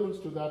three elements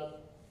to that.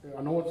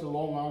 I know it's a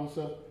long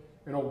answer.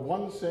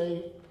 One,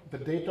 saying the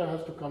data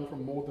has to come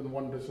from more than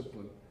one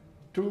discipline.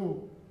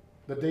 Two,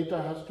 the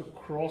data has to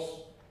cross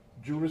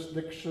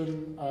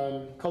jurisdiction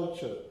and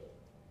culture.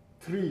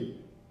 Three,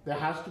 there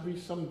has to be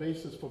some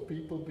basis for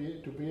people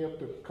to be able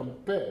to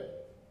compare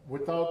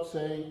without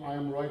saying I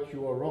am right,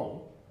 you are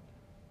wrong.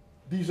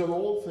 These are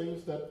all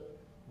things that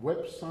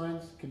web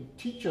science can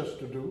teach us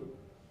to do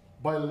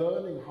by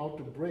learning how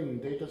to bring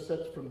data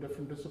sets from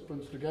different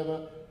disciplines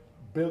together,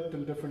 built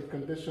in different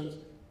conditions,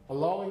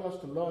 allowing us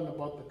to learn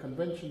about the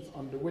conventions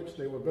under which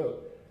they were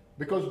built.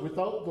 Because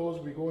without those,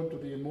 we go into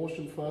the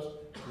emotion first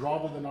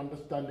rather than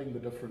understanding the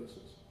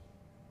differences.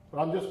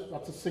 But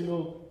that's a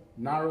single,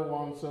 narrow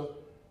answer.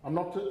 I'm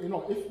not,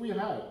 if we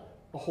had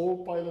a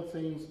whole pile of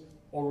things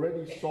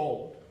already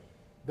solved,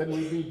 then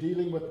we'd be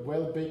dealing with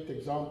well-baked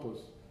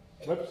examples.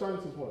 Web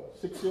science is what,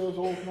 6 years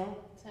old now?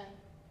 10.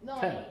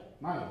 9. 10,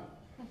 9.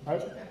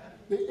 Right?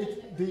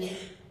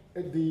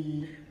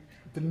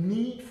 The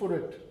need for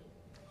it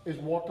is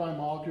what I'm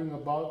arguing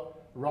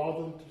about,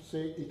 rather than to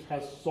say it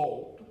has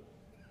solved.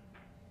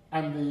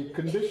 And the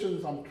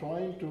conditions I'm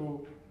trying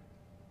to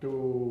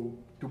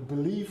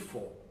believe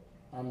for,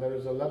 and there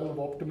is a level of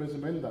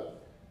optimism in that,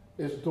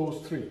 is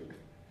those three.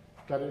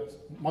 That it's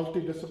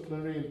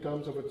multidisciplinary in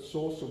terms of its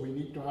source, so we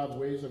need to have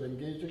ways of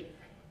engaging.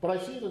 But I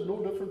see it as no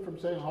different from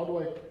saying, how do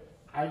I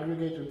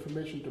aggregate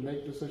information to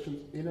make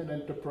decisions in an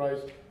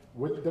enterprise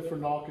with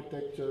different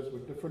architectures,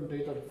 with different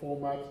data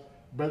formats,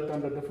 built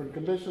under different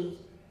conditions?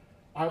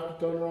 I have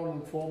to turn around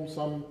and form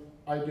some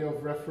idea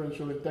of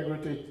referential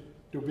integrity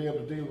to be able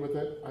to deal with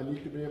it. I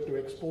need to be able to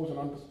expose and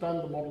understand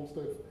the models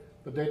that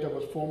the data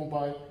was formed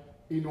by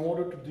in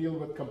order to deal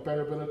with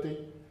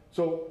comparability.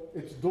 So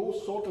it's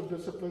those sort of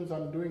disciplines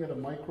I'm doing at a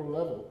micro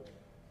level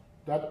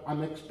that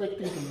I'm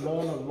expecting to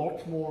learn a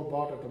lot more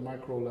about at a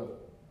micro level.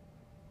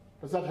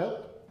 Does that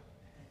help?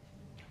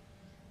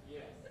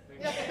 Yes.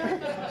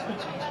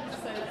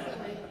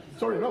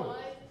 Sorry, no.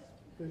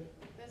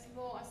 There's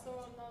more. I saw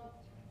on.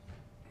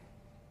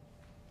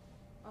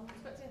 I'm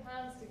expecting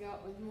hands to go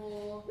up with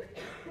more.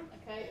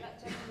 Okay, that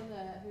gentleman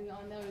there, who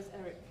I know is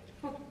Eric.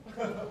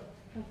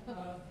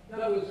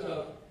 That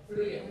was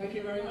brilliant. Thank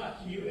you very much.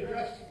 You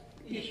addressed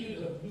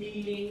issues of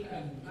meaning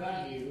and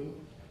value.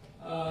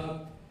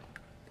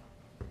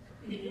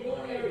 In your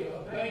area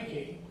of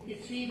banking,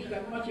 it seems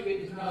that much of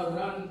it is now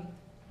run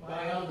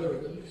by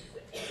algorithms.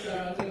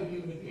 There are no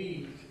human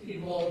beings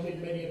involved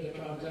in many of the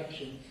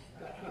transactions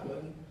that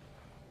happen.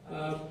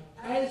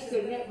 As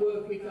the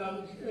network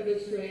becomes, let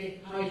us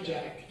say,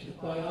 hijacked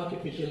by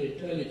artificial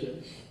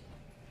intelligence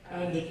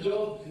and the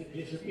jobs that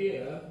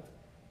disappear,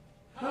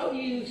 how do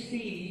you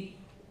see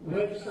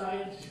web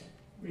science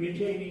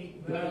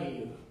retaining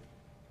value?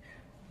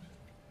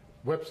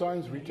 Web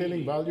science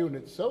retaining value in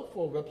itself,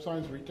 or web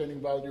science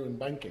retaining value in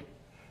banking?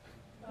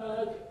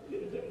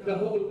 The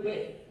whole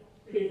thing.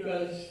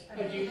 Because,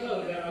 as you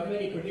know, there are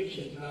many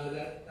predictions now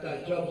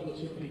that jobs will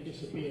simply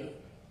disappear.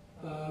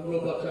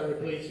 Robots are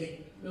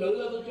replacing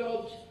low-level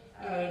jobs,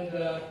 and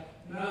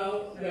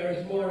now there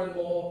is more and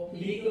more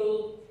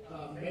legal,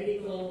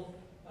 medical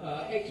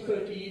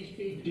expertise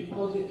being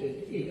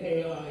deposited in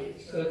AI,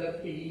 so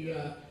that the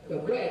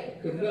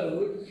web, the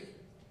nodes,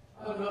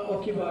 are not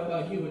occupied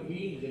by human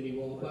beings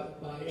anymore,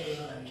 but by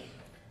AI.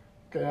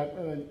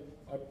 Okay,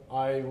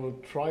 I will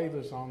try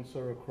this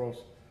answer across,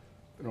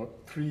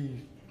 three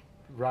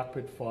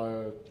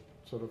rapid-fire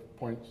sort of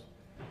points.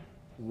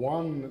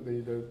 One,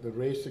 the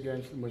race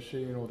against the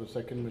machine or the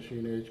second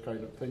machine age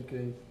kind of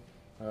thinking.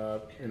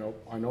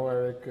 I know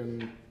Eric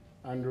and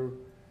Andrew.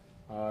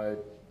 I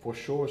for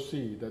sure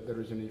see that there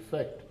is an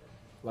effect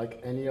like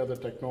any other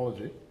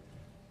technology,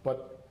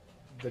 but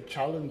the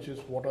challenge is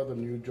what are the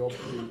new jobs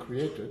being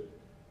created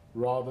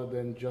rather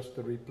than just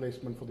the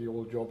replacement for the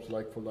old jobs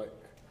like for like.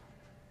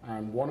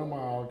 And one of my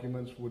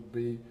arguments would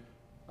be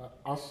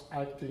us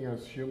acting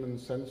as human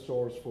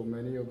sensors for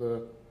many of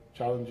the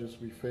challenges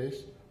we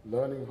face,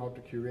 learning how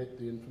to curate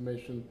the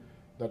information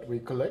that we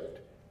collect,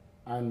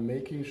 and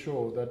making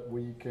sure that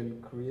we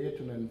can create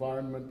an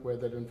environment where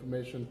that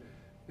information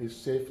is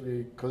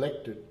safely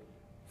collected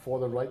for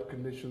the right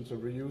conditions of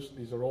reuse.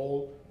 These are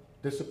all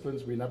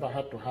disciplines we never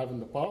had to have in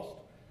the past,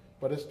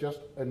 but it's just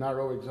a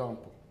narrow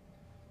example.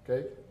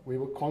 Okay? We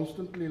will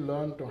constantly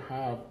learn to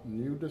have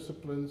new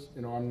disciplines.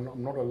 I'm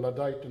not a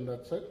Luddite in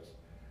that sense.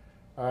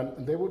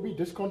 And there will be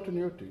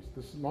discontinuities.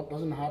 This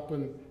doesn't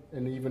happen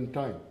in even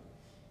time.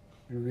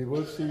 We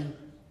will see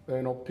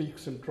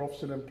peaks and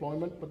troughs in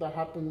employment, but that's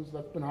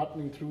been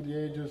happening through the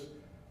ages,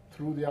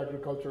 through the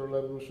agricultural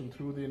revolution,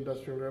 through the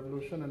industrial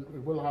revolution, and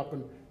it will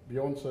happen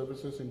beyond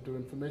services into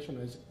information.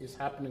 Is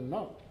happening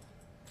now.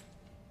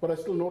 But I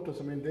still notice,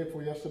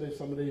 therefore yesterday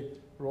somebody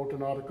wrote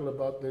an article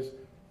about this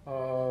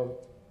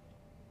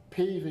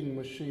paving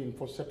machine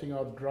for setting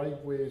out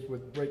driveways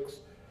with bricks,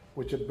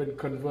 which had been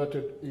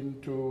converted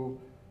into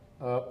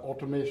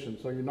automation.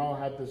 So you now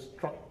had this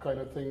truck kind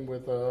of thing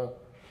with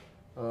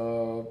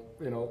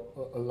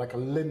like a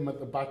limb at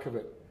the back of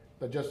it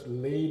that just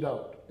laid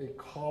out a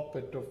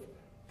carpet of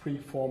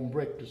preformed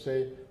brick to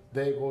say,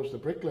 there goes the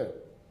bricklayer.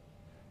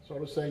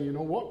 Sort of saying, you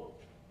know what,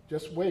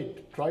 just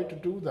wait, try to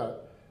do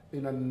that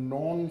in a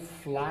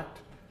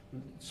non-flat,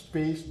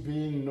 space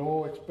being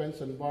no expense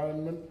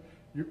environment.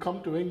 You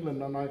come to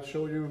England and I'd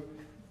show you,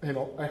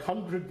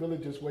 100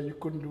 villages where you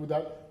couldn't do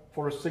that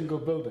for a single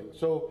building.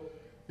 So,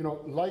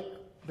 like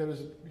there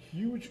is a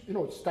huge,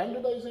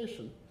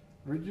 standardization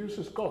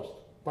reduces cost,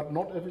 but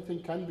not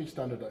everything can be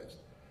standardized.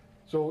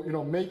 So,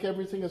 make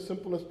everything as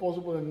simple as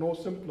possible and no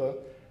simpler.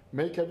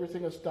 Make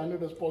everything as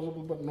standard as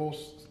possible, but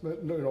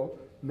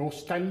no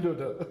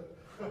standard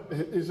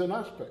is an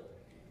aspect.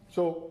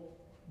 So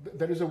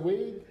there is a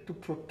way to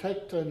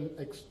protect and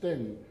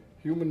extend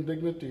human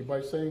dignity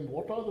by saying,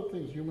 what are the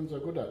things humans are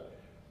good at?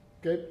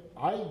 Okay,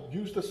 I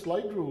used a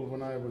slide rule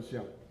when I was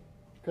young.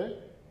 Okay,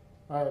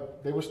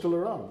 they were still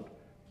around.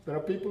 There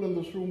are people in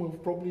this room who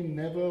have probably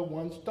never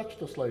once touched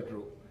a slide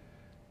rule.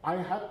 I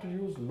had to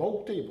use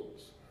log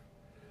tables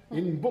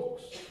in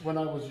books when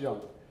I was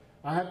young.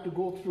 I had to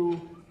go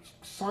through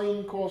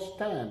sine, cos,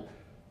 tan.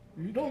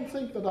 You don't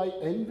think that I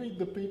envied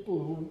the people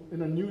who,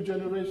 in a new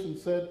generation,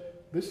 said,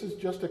 this is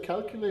just a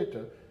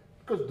calculator,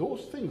 because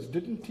those things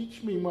didn't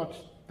teach me much.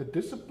 The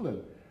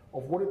discipline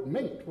of what it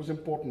meant was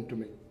important to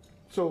me.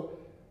 So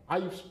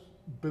I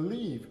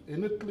believe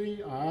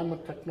innately, I am a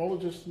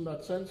technologist in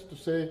that sense, to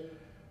say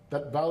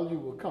that value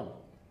will come.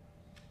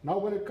 Now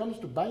when it comes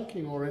to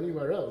banking or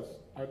anywhere else,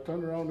 I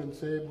turn around and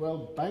say,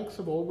 well, banks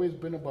have always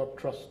been about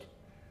trust.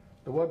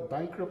 The word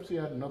bankruptcy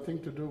had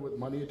nothing to do with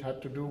money, it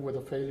had to do with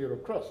a failure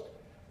of trust.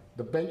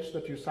 The bench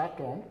that you sat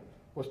on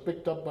was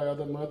picked up by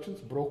other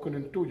merchants, broken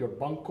in two. Your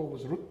banco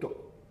was rutto.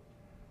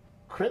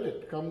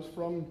 Credit comes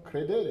from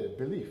credere,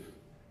 belief.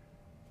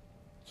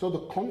 So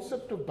the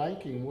concept of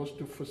banking was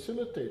to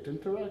facilitate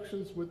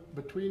interactions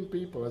between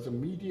people as a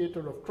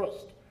mediator of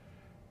trust.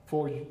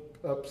 For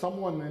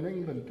someone in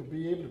England to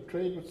be able to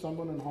trade with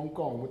someone in Hong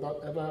Kong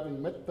without ever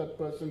having met that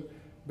person,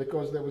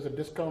 because there was a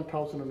discount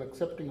house and an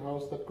accepting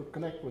house that could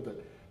connect with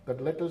it,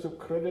 that letters of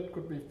credit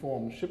could be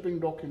formed, shipping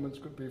documents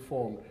could be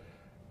formed,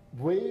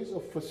 ways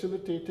of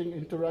facilitating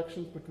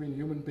interactions between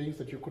human beings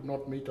that you could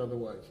not meet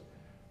otherwise.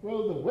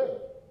 Well, the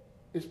web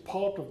is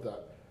part of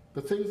that.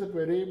 The things that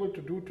we're able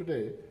to do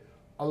today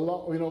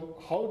allow,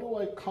 how do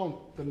I count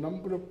the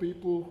number of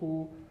people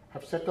who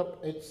have set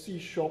up Etsy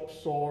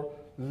shops or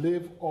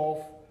live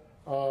off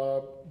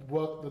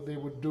work that they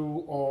would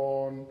do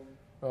on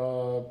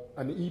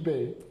an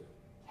eBay?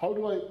 How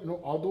do I,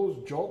 are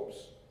those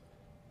jobs?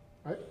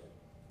 Right?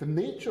 The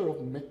nature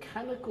of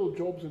mechanical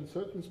jobs in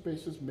certain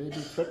spaces may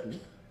be threatened,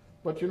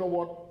 but you know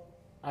what?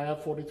 I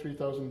have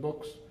 43,000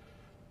 books.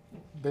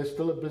 There's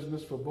still a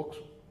business for books.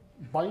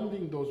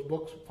 Binding those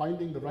books,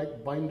 finding the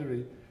right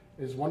bindery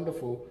is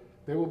wonderful.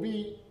 There will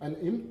be an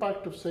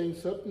impact of saying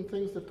certain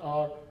things that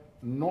are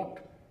not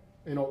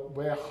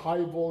where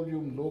high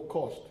volume, low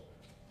cost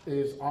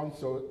is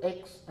answer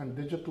X and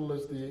digital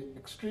is the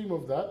extreme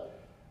of that,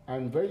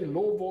 and very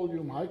low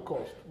volume, high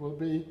cost will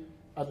be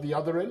at the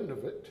other end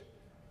of it,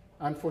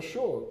 and for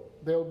sure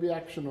there will be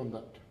action on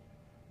that.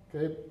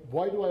 Okay,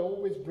 why do I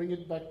always bring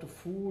it back to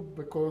food?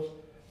 Because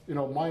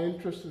my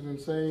interest is in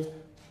saying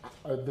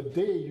the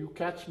day you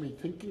catch me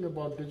thinking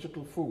about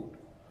digital food,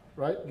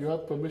 right, you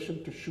have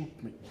permission to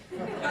shoot me.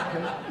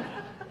 Okay?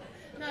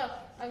 Now,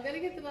 I'm going to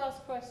give the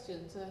last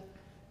question to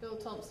Bill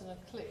Thompson of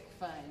Click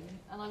fame,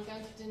 and I'm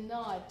going to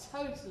deny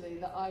totally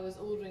that I was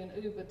ordering an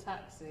Uber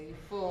taxi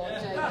for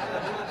Jacob.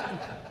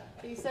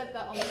 He said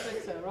that on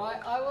Twitter,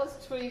 right? I was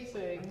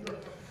tweeting.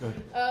 Would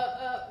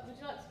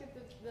you like to give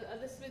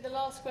this will be the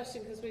last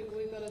question because we've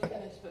got to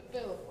finish, but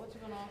Bill, what do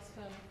you want to ask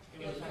him?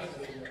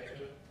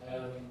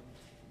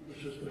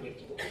 Which was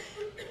predictable.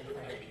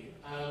 Thank you.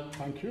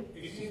 Thank you.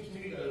 It seems to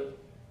me, though,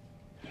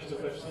 as a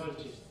web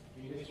scientist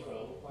in this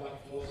role, like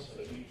a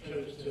philosopher, you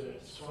chose to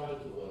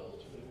describe the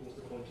world, but of course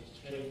the point is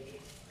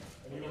changing.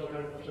 And you are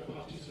very much a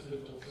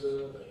participant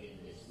observer in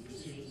this. The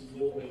decisions that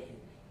you're making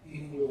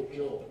in your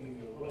job, in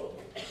your role,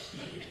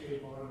 shape the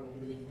environment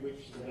within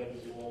which the web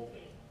is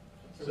evolving.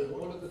 So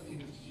what are the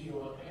things you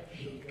are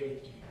actually going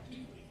to be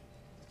doing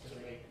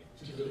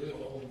to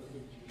deliver on the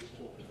things you just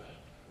talked about?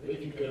 Where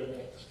do you go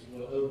next in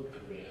your own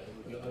career and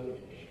with your own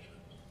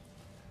engagement?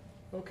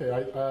 Okay,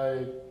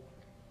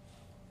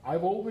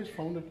 I've always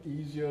found it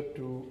easier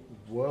to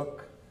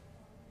work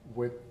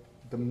with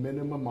the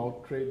minimum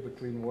outtrade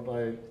between what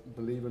I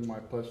believe in my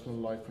personal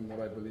life and what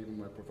I believe in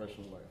my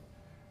professional life.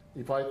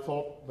 If I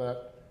thought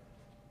that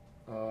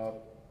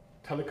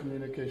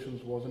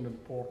telecommunications wasn't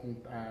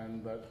important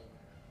and that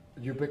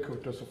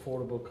ubiquitous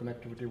affordable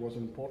connectivity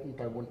wasn't important,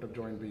 I wouldn't have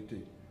joined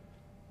BT.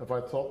 If I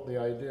thought the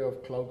idea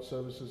of cloud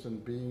services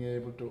and being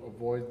able to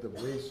avoid the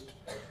waste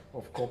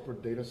of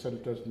corporate data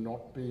centers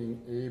not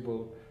being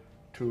able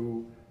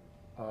to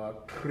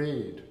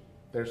trade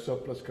their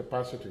surplus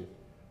capacity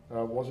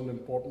wasn't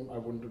important, I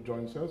wouldn't have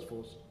joined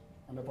Salesforce.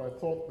 And if I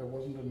thought there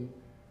wasn't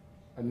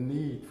a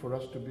need for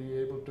us to be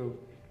able to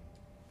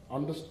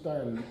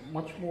understand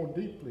much more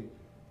deeply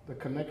the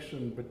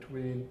connection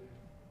between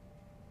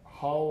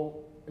how,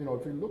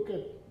 if you look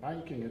at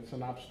banking, it's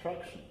an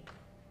abstraction.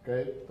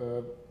 Okay,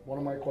 one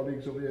of my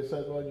colleagues over here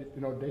said, well,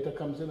 data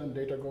comes in and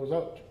data goes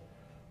out.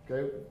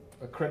 Okay,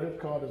 a credit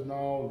card is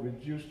now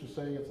reduced to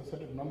saying it's a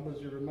set of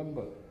numbers you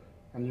remember,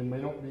 and you may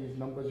not be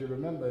numbers you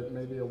remember. It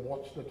may be a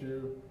watch that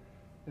you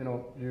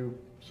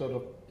sort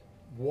of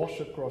wash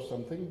across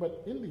something,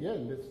 but in the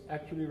end, it's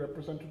actually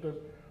representative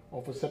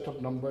of a set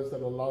of numbers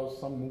that allows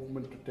some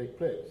movement to take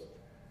place.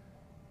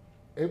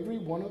 Every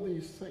one of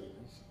these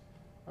things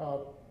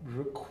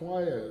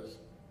requires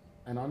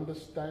an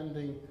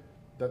understanding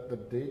that the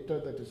data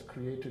that is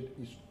created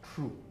is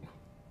true,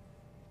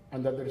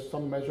 and that there is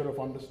some measure of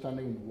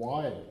understanding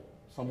why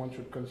someone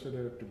should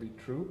consider it to be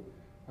true,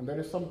 and there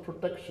is some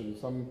protection,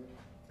 some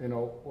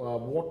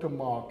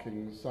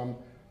watermarking, some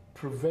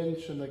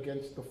prevention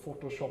against the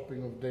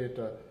photoshopping of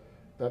data,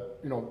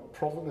 that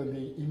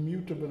the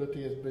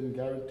immutability has been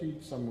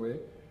guaranteed some way,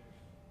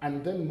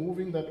 and then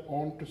moving that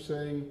on to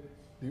saying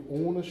the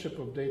ownership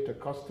of data,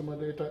 customer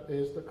data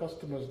is the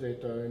customer's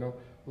data.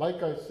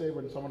 Like I say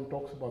when someone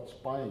talks about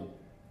spying,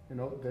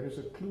 there is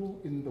a clue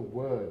in the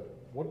word.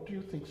 What do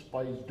you think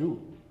spies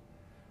do?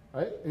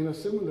 Right? In a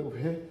similar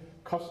way,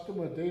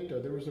 customer data,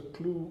 there is a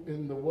clue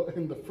in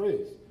the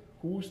phrase.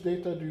 Whose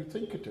data do you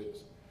think it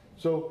is?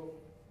 So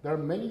there are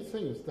many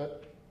things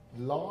that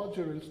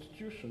larger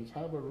institutions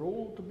have a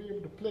role to be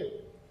able to play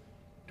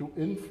to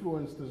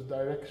influence this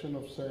direction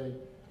of saying,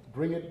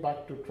 bring it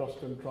back to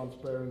trust and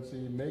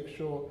transparency, make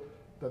sure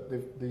that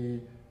the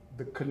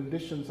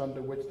conditions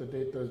under which the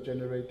data is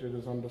generated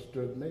is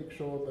understood, make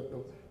sure that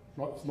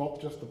it's not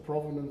just the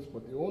provenance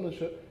but the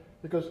ownership,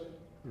 because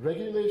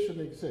regulation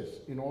exists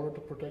in order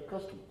to protect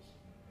customers.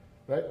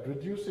 Right?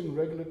 Reducing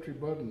regulatory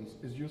burdens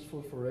is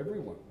useful for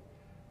everyone.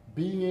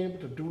 Being able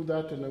to do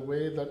that in a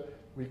way that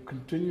we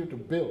continue to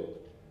build,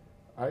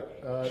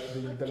 right?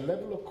 The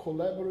level of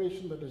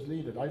collaboration that is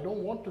needed. I don't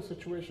want a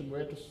situation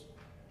where to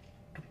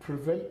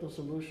prevent the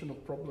solution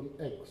of problem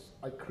X,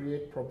 I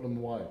create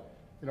problem Y.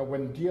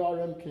 When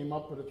DRM came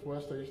up at its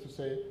worst, I used to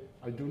say,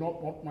 I do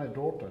not want my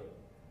daughter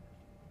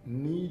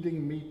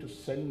needing me to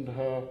send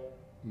her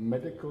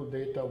medical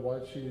data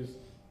while she is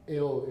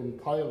ill in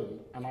Thailand,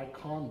 and I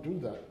can't do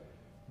that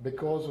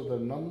because of the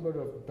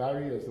number of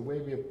barriers, the way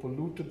we have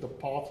polluted the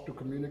path to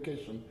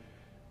communication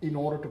in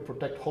order to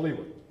protect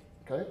Hollywood.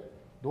 Okay?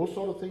 Those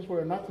sort of things were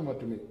anathema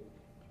to me.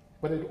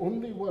 But it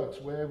only works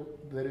where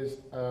there is,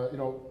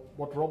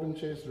 what Robin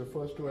Chase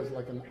refers to as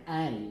like an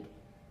and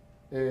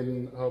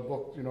in her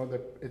book,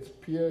 that it's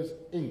Peers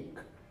Inc.,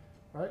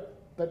 right?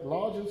 That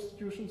large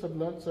institutions have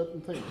learned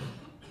certain things.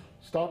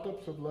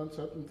 Startups have learned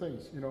certain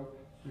things.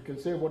 You can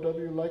say whatever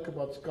you like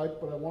about Skype,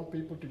 but I want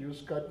people to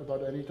use Skype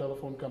without any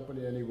telephone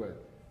company anywhere.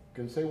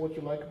 You can say what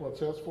you like about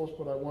Salesforce,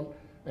 but I want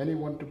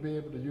anyone to be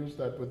able to use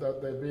that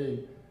without there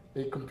being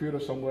a computer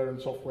somewhere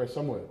and software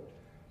somewhere.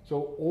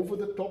 So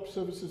over-the-top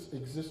services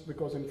exist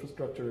because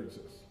infrastructure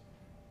exists.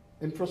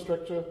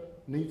 Infrastructure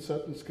needs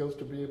certain skills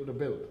to be able to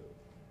build.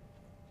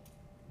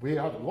 We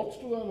have lots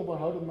to learn about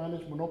how to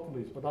manage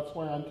monopolies, but that's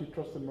why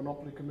antitrust and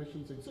monopoly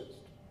commissions exist.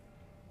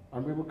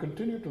 And we will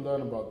continue to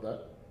learn about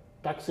that.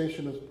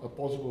 Taxation is a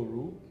possible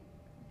rule,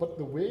 but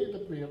the way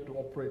that we have to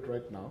operate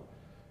right now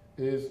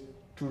is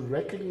to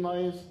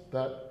recognize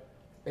that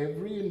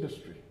every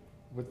industry,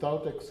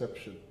 without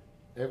exception,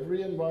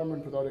 every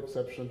environment without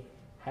exception,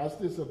 has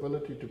this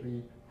ability to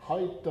be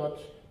high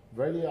touch,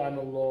 very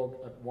analog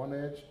at one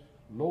edge,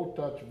 low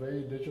touch,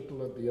 very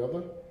digital at the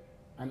other,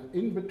 and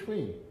in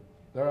between,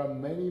 there are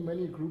many,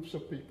 many groups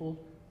of people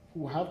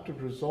who have to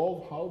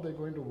resolve how they're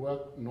going to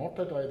work, not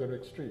at either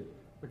extreme,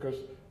 because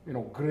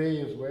gray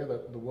is where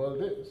the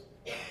world is.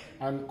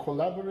 And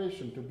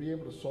collaboration to be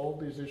able to solve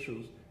these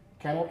issues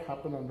cannot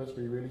happen unless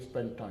we really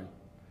spend time.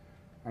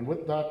 And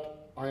with that,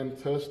 I am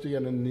thirsty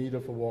and in need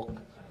of a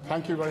walk.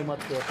 Thank you very much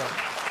for your time.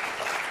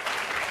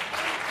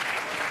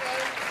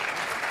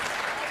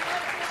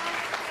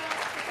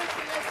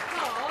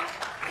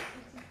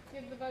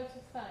 Give the vote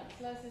of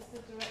thanks. Les is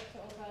the director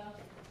of our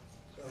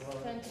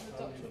Centre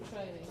for Doctoral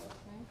Training.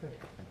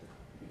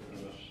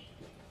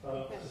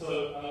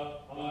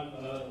 I'm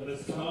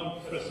Les Carr,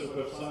 Professor of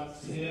Web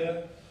Science here,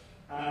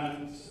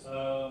 and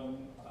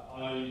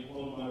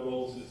one of my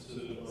roles is to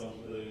run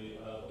the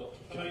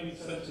Doctoral Training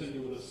Centre.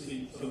 You will have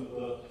seen some of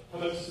the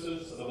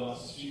posters of our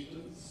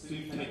students. Do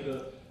take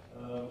a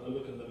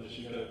look at them as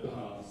you go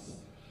past.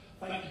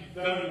 Thank you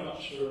very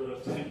much for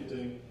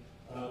attending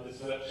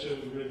this lecture.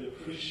 We really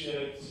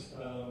appreciate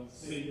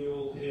seeing you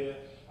all here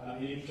and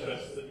the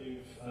interest that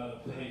you've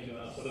taken in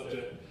our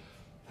subject.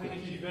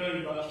 Thank you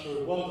very much for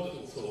a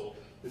wonderful talk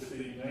this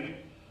evening.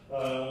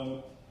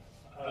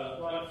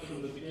 Right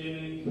from the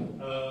beginning,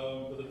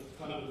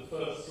 the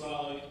first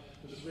slide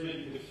was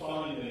really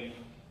defining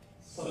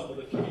some of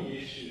the key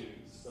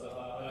issues that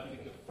I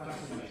think are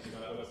fascinating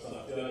about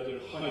websites. The idea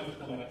of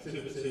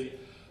hyperconnectivity,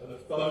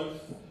 of both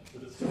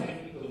the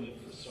technical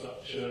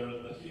infrastructure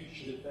and the huge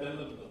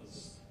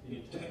developments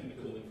in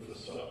technical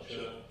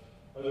infrastructure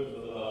over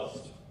the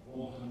last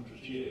 100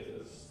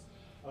 years,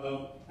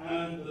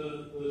 and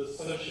the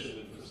social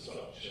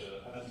infrastructure,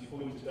 as you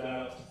pointed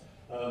out,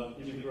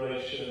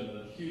 immigration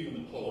and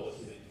human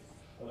policies,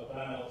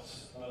 about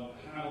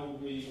how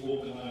we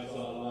organise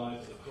our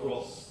lives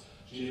across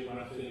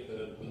geographic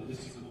and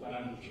political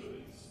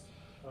boundaries.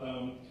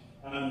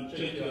 And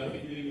JP, I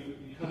think you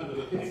kind of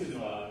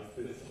epitomised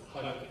this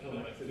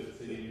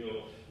hyperconnectivity,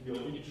 your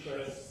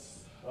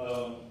interests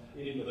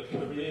in the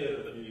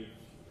career that you've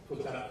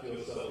put out for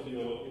yourself,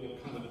 your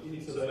kind of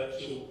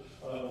intellectual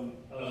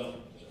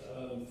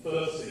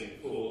thirsting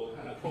for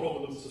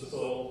problems to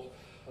solve,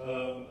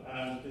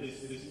 and this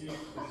new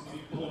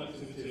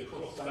connectivity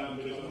across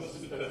boundaries. I must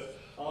confess,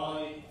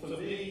 for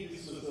me,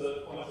 this was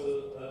quite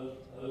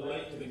a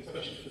late thing,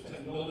 especially for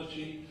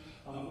technology.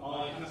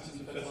 I have to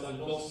confess I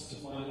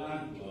lost my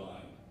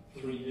landline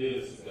 3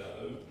 years ago,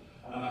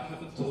 and I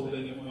haven't told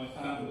any of my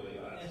family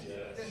that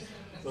yet.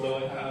 So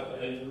I have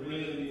a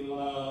really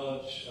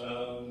large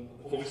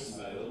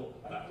voicemail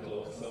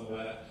backlog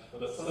somewhere,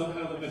 but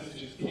somehow the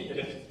messages keep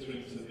getting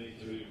through to me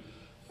through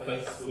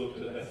Facebook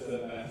and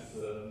SMS,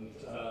 and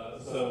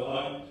so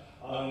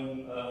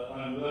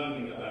I'm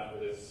learning about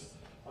this.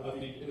 I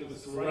think it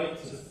was great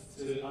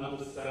to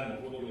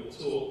understand what your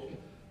talk,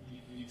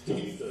 you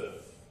teased us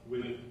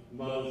with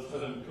mother's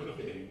home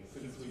cooking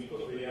since we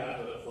put the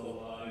adverts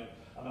online,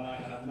 and I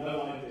had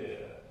no idea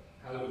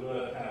how it would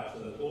work out,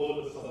 and all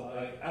of a sudden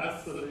I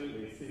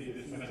absolutely see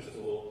this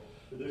metaphor,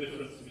 the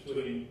difference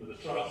between the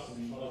trust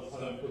in mother's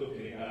home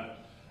cooking and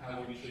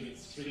how we treat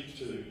street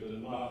food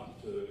and market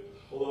food.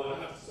 Although I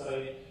have to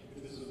say,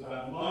 if this was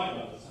about my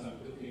mother's home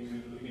cooking, we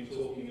would have been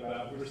talking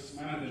about risk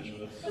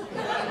management.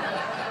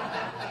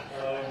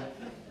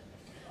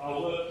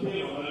 Our work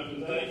here on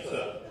open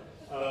data,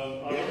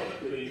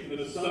 ironically, we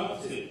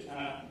started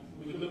at,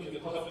 we were looking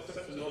at public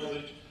sector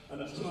knowledge and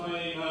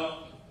tying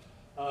up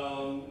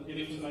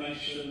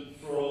information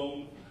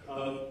from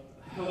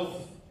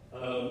health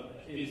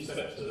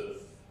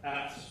inspectors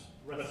at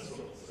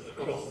restaurants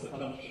across the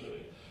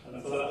country.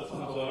 And so that was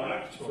part of our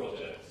ACT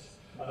project,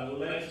 and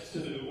led to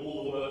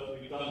all the work that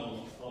we've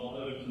done on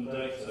open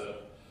data.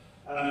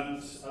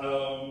 And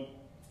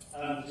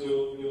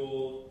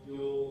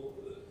your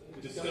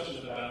discussion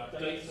about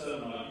data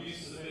and our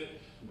use of it,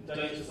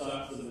 data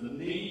science, and the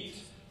need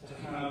to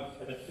have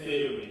a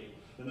theory,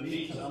 the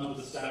need to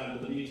understand,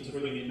 the need to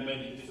bring in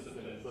many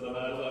disciplines. And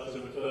I'd like to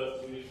refer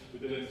to,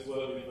 we're doing this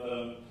work with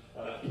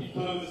Keith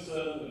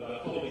Homerson and our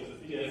colleagues at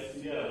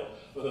DSCL,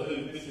 for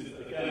whom this is,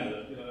 again,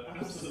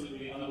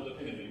 absolutely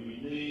underpinning. We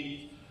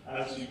need,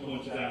 as you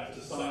pointed out,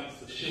 to science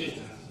the shit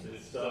out of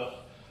this stuff,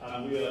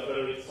 and we are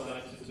very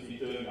excited to be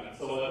doing that.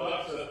 So I'd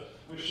like to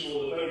wish you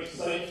all a very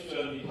safe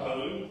journey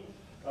home,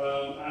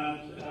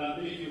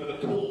 and leave you with a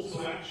call to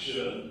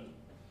action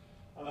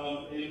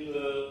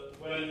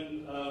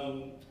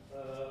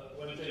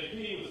when JP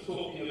was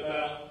talking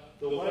about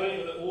the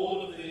way that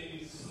all of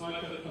these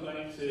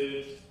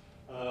hyper-connected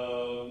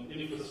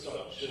infrastructure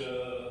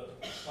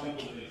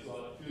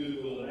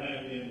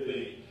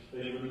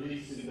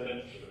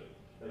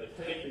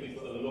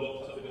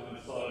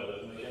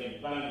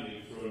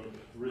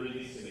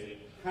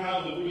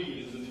how do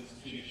we as an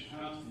institution,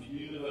 how does the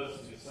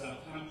University of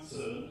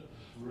Southampton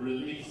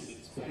release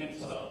its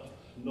pent-up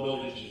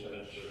knowledge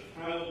adventure?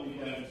 How are we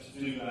going to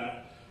do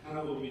that?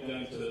 How are we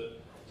going to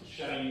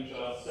change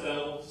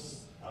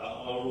ourselves,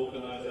 our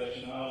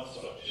organisation, our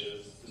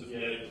structures to be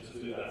able to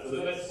do that? So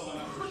let's sign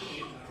the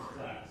shit out of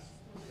that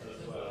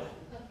as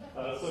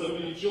well. So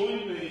will you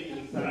join me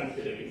in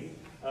thanking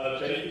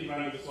JP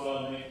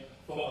Rangaswami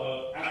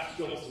for at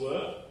Job's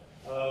work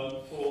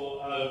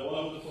for a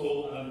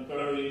wonderful and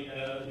very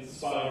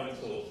inspiring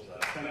talk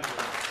today. Thank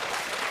you.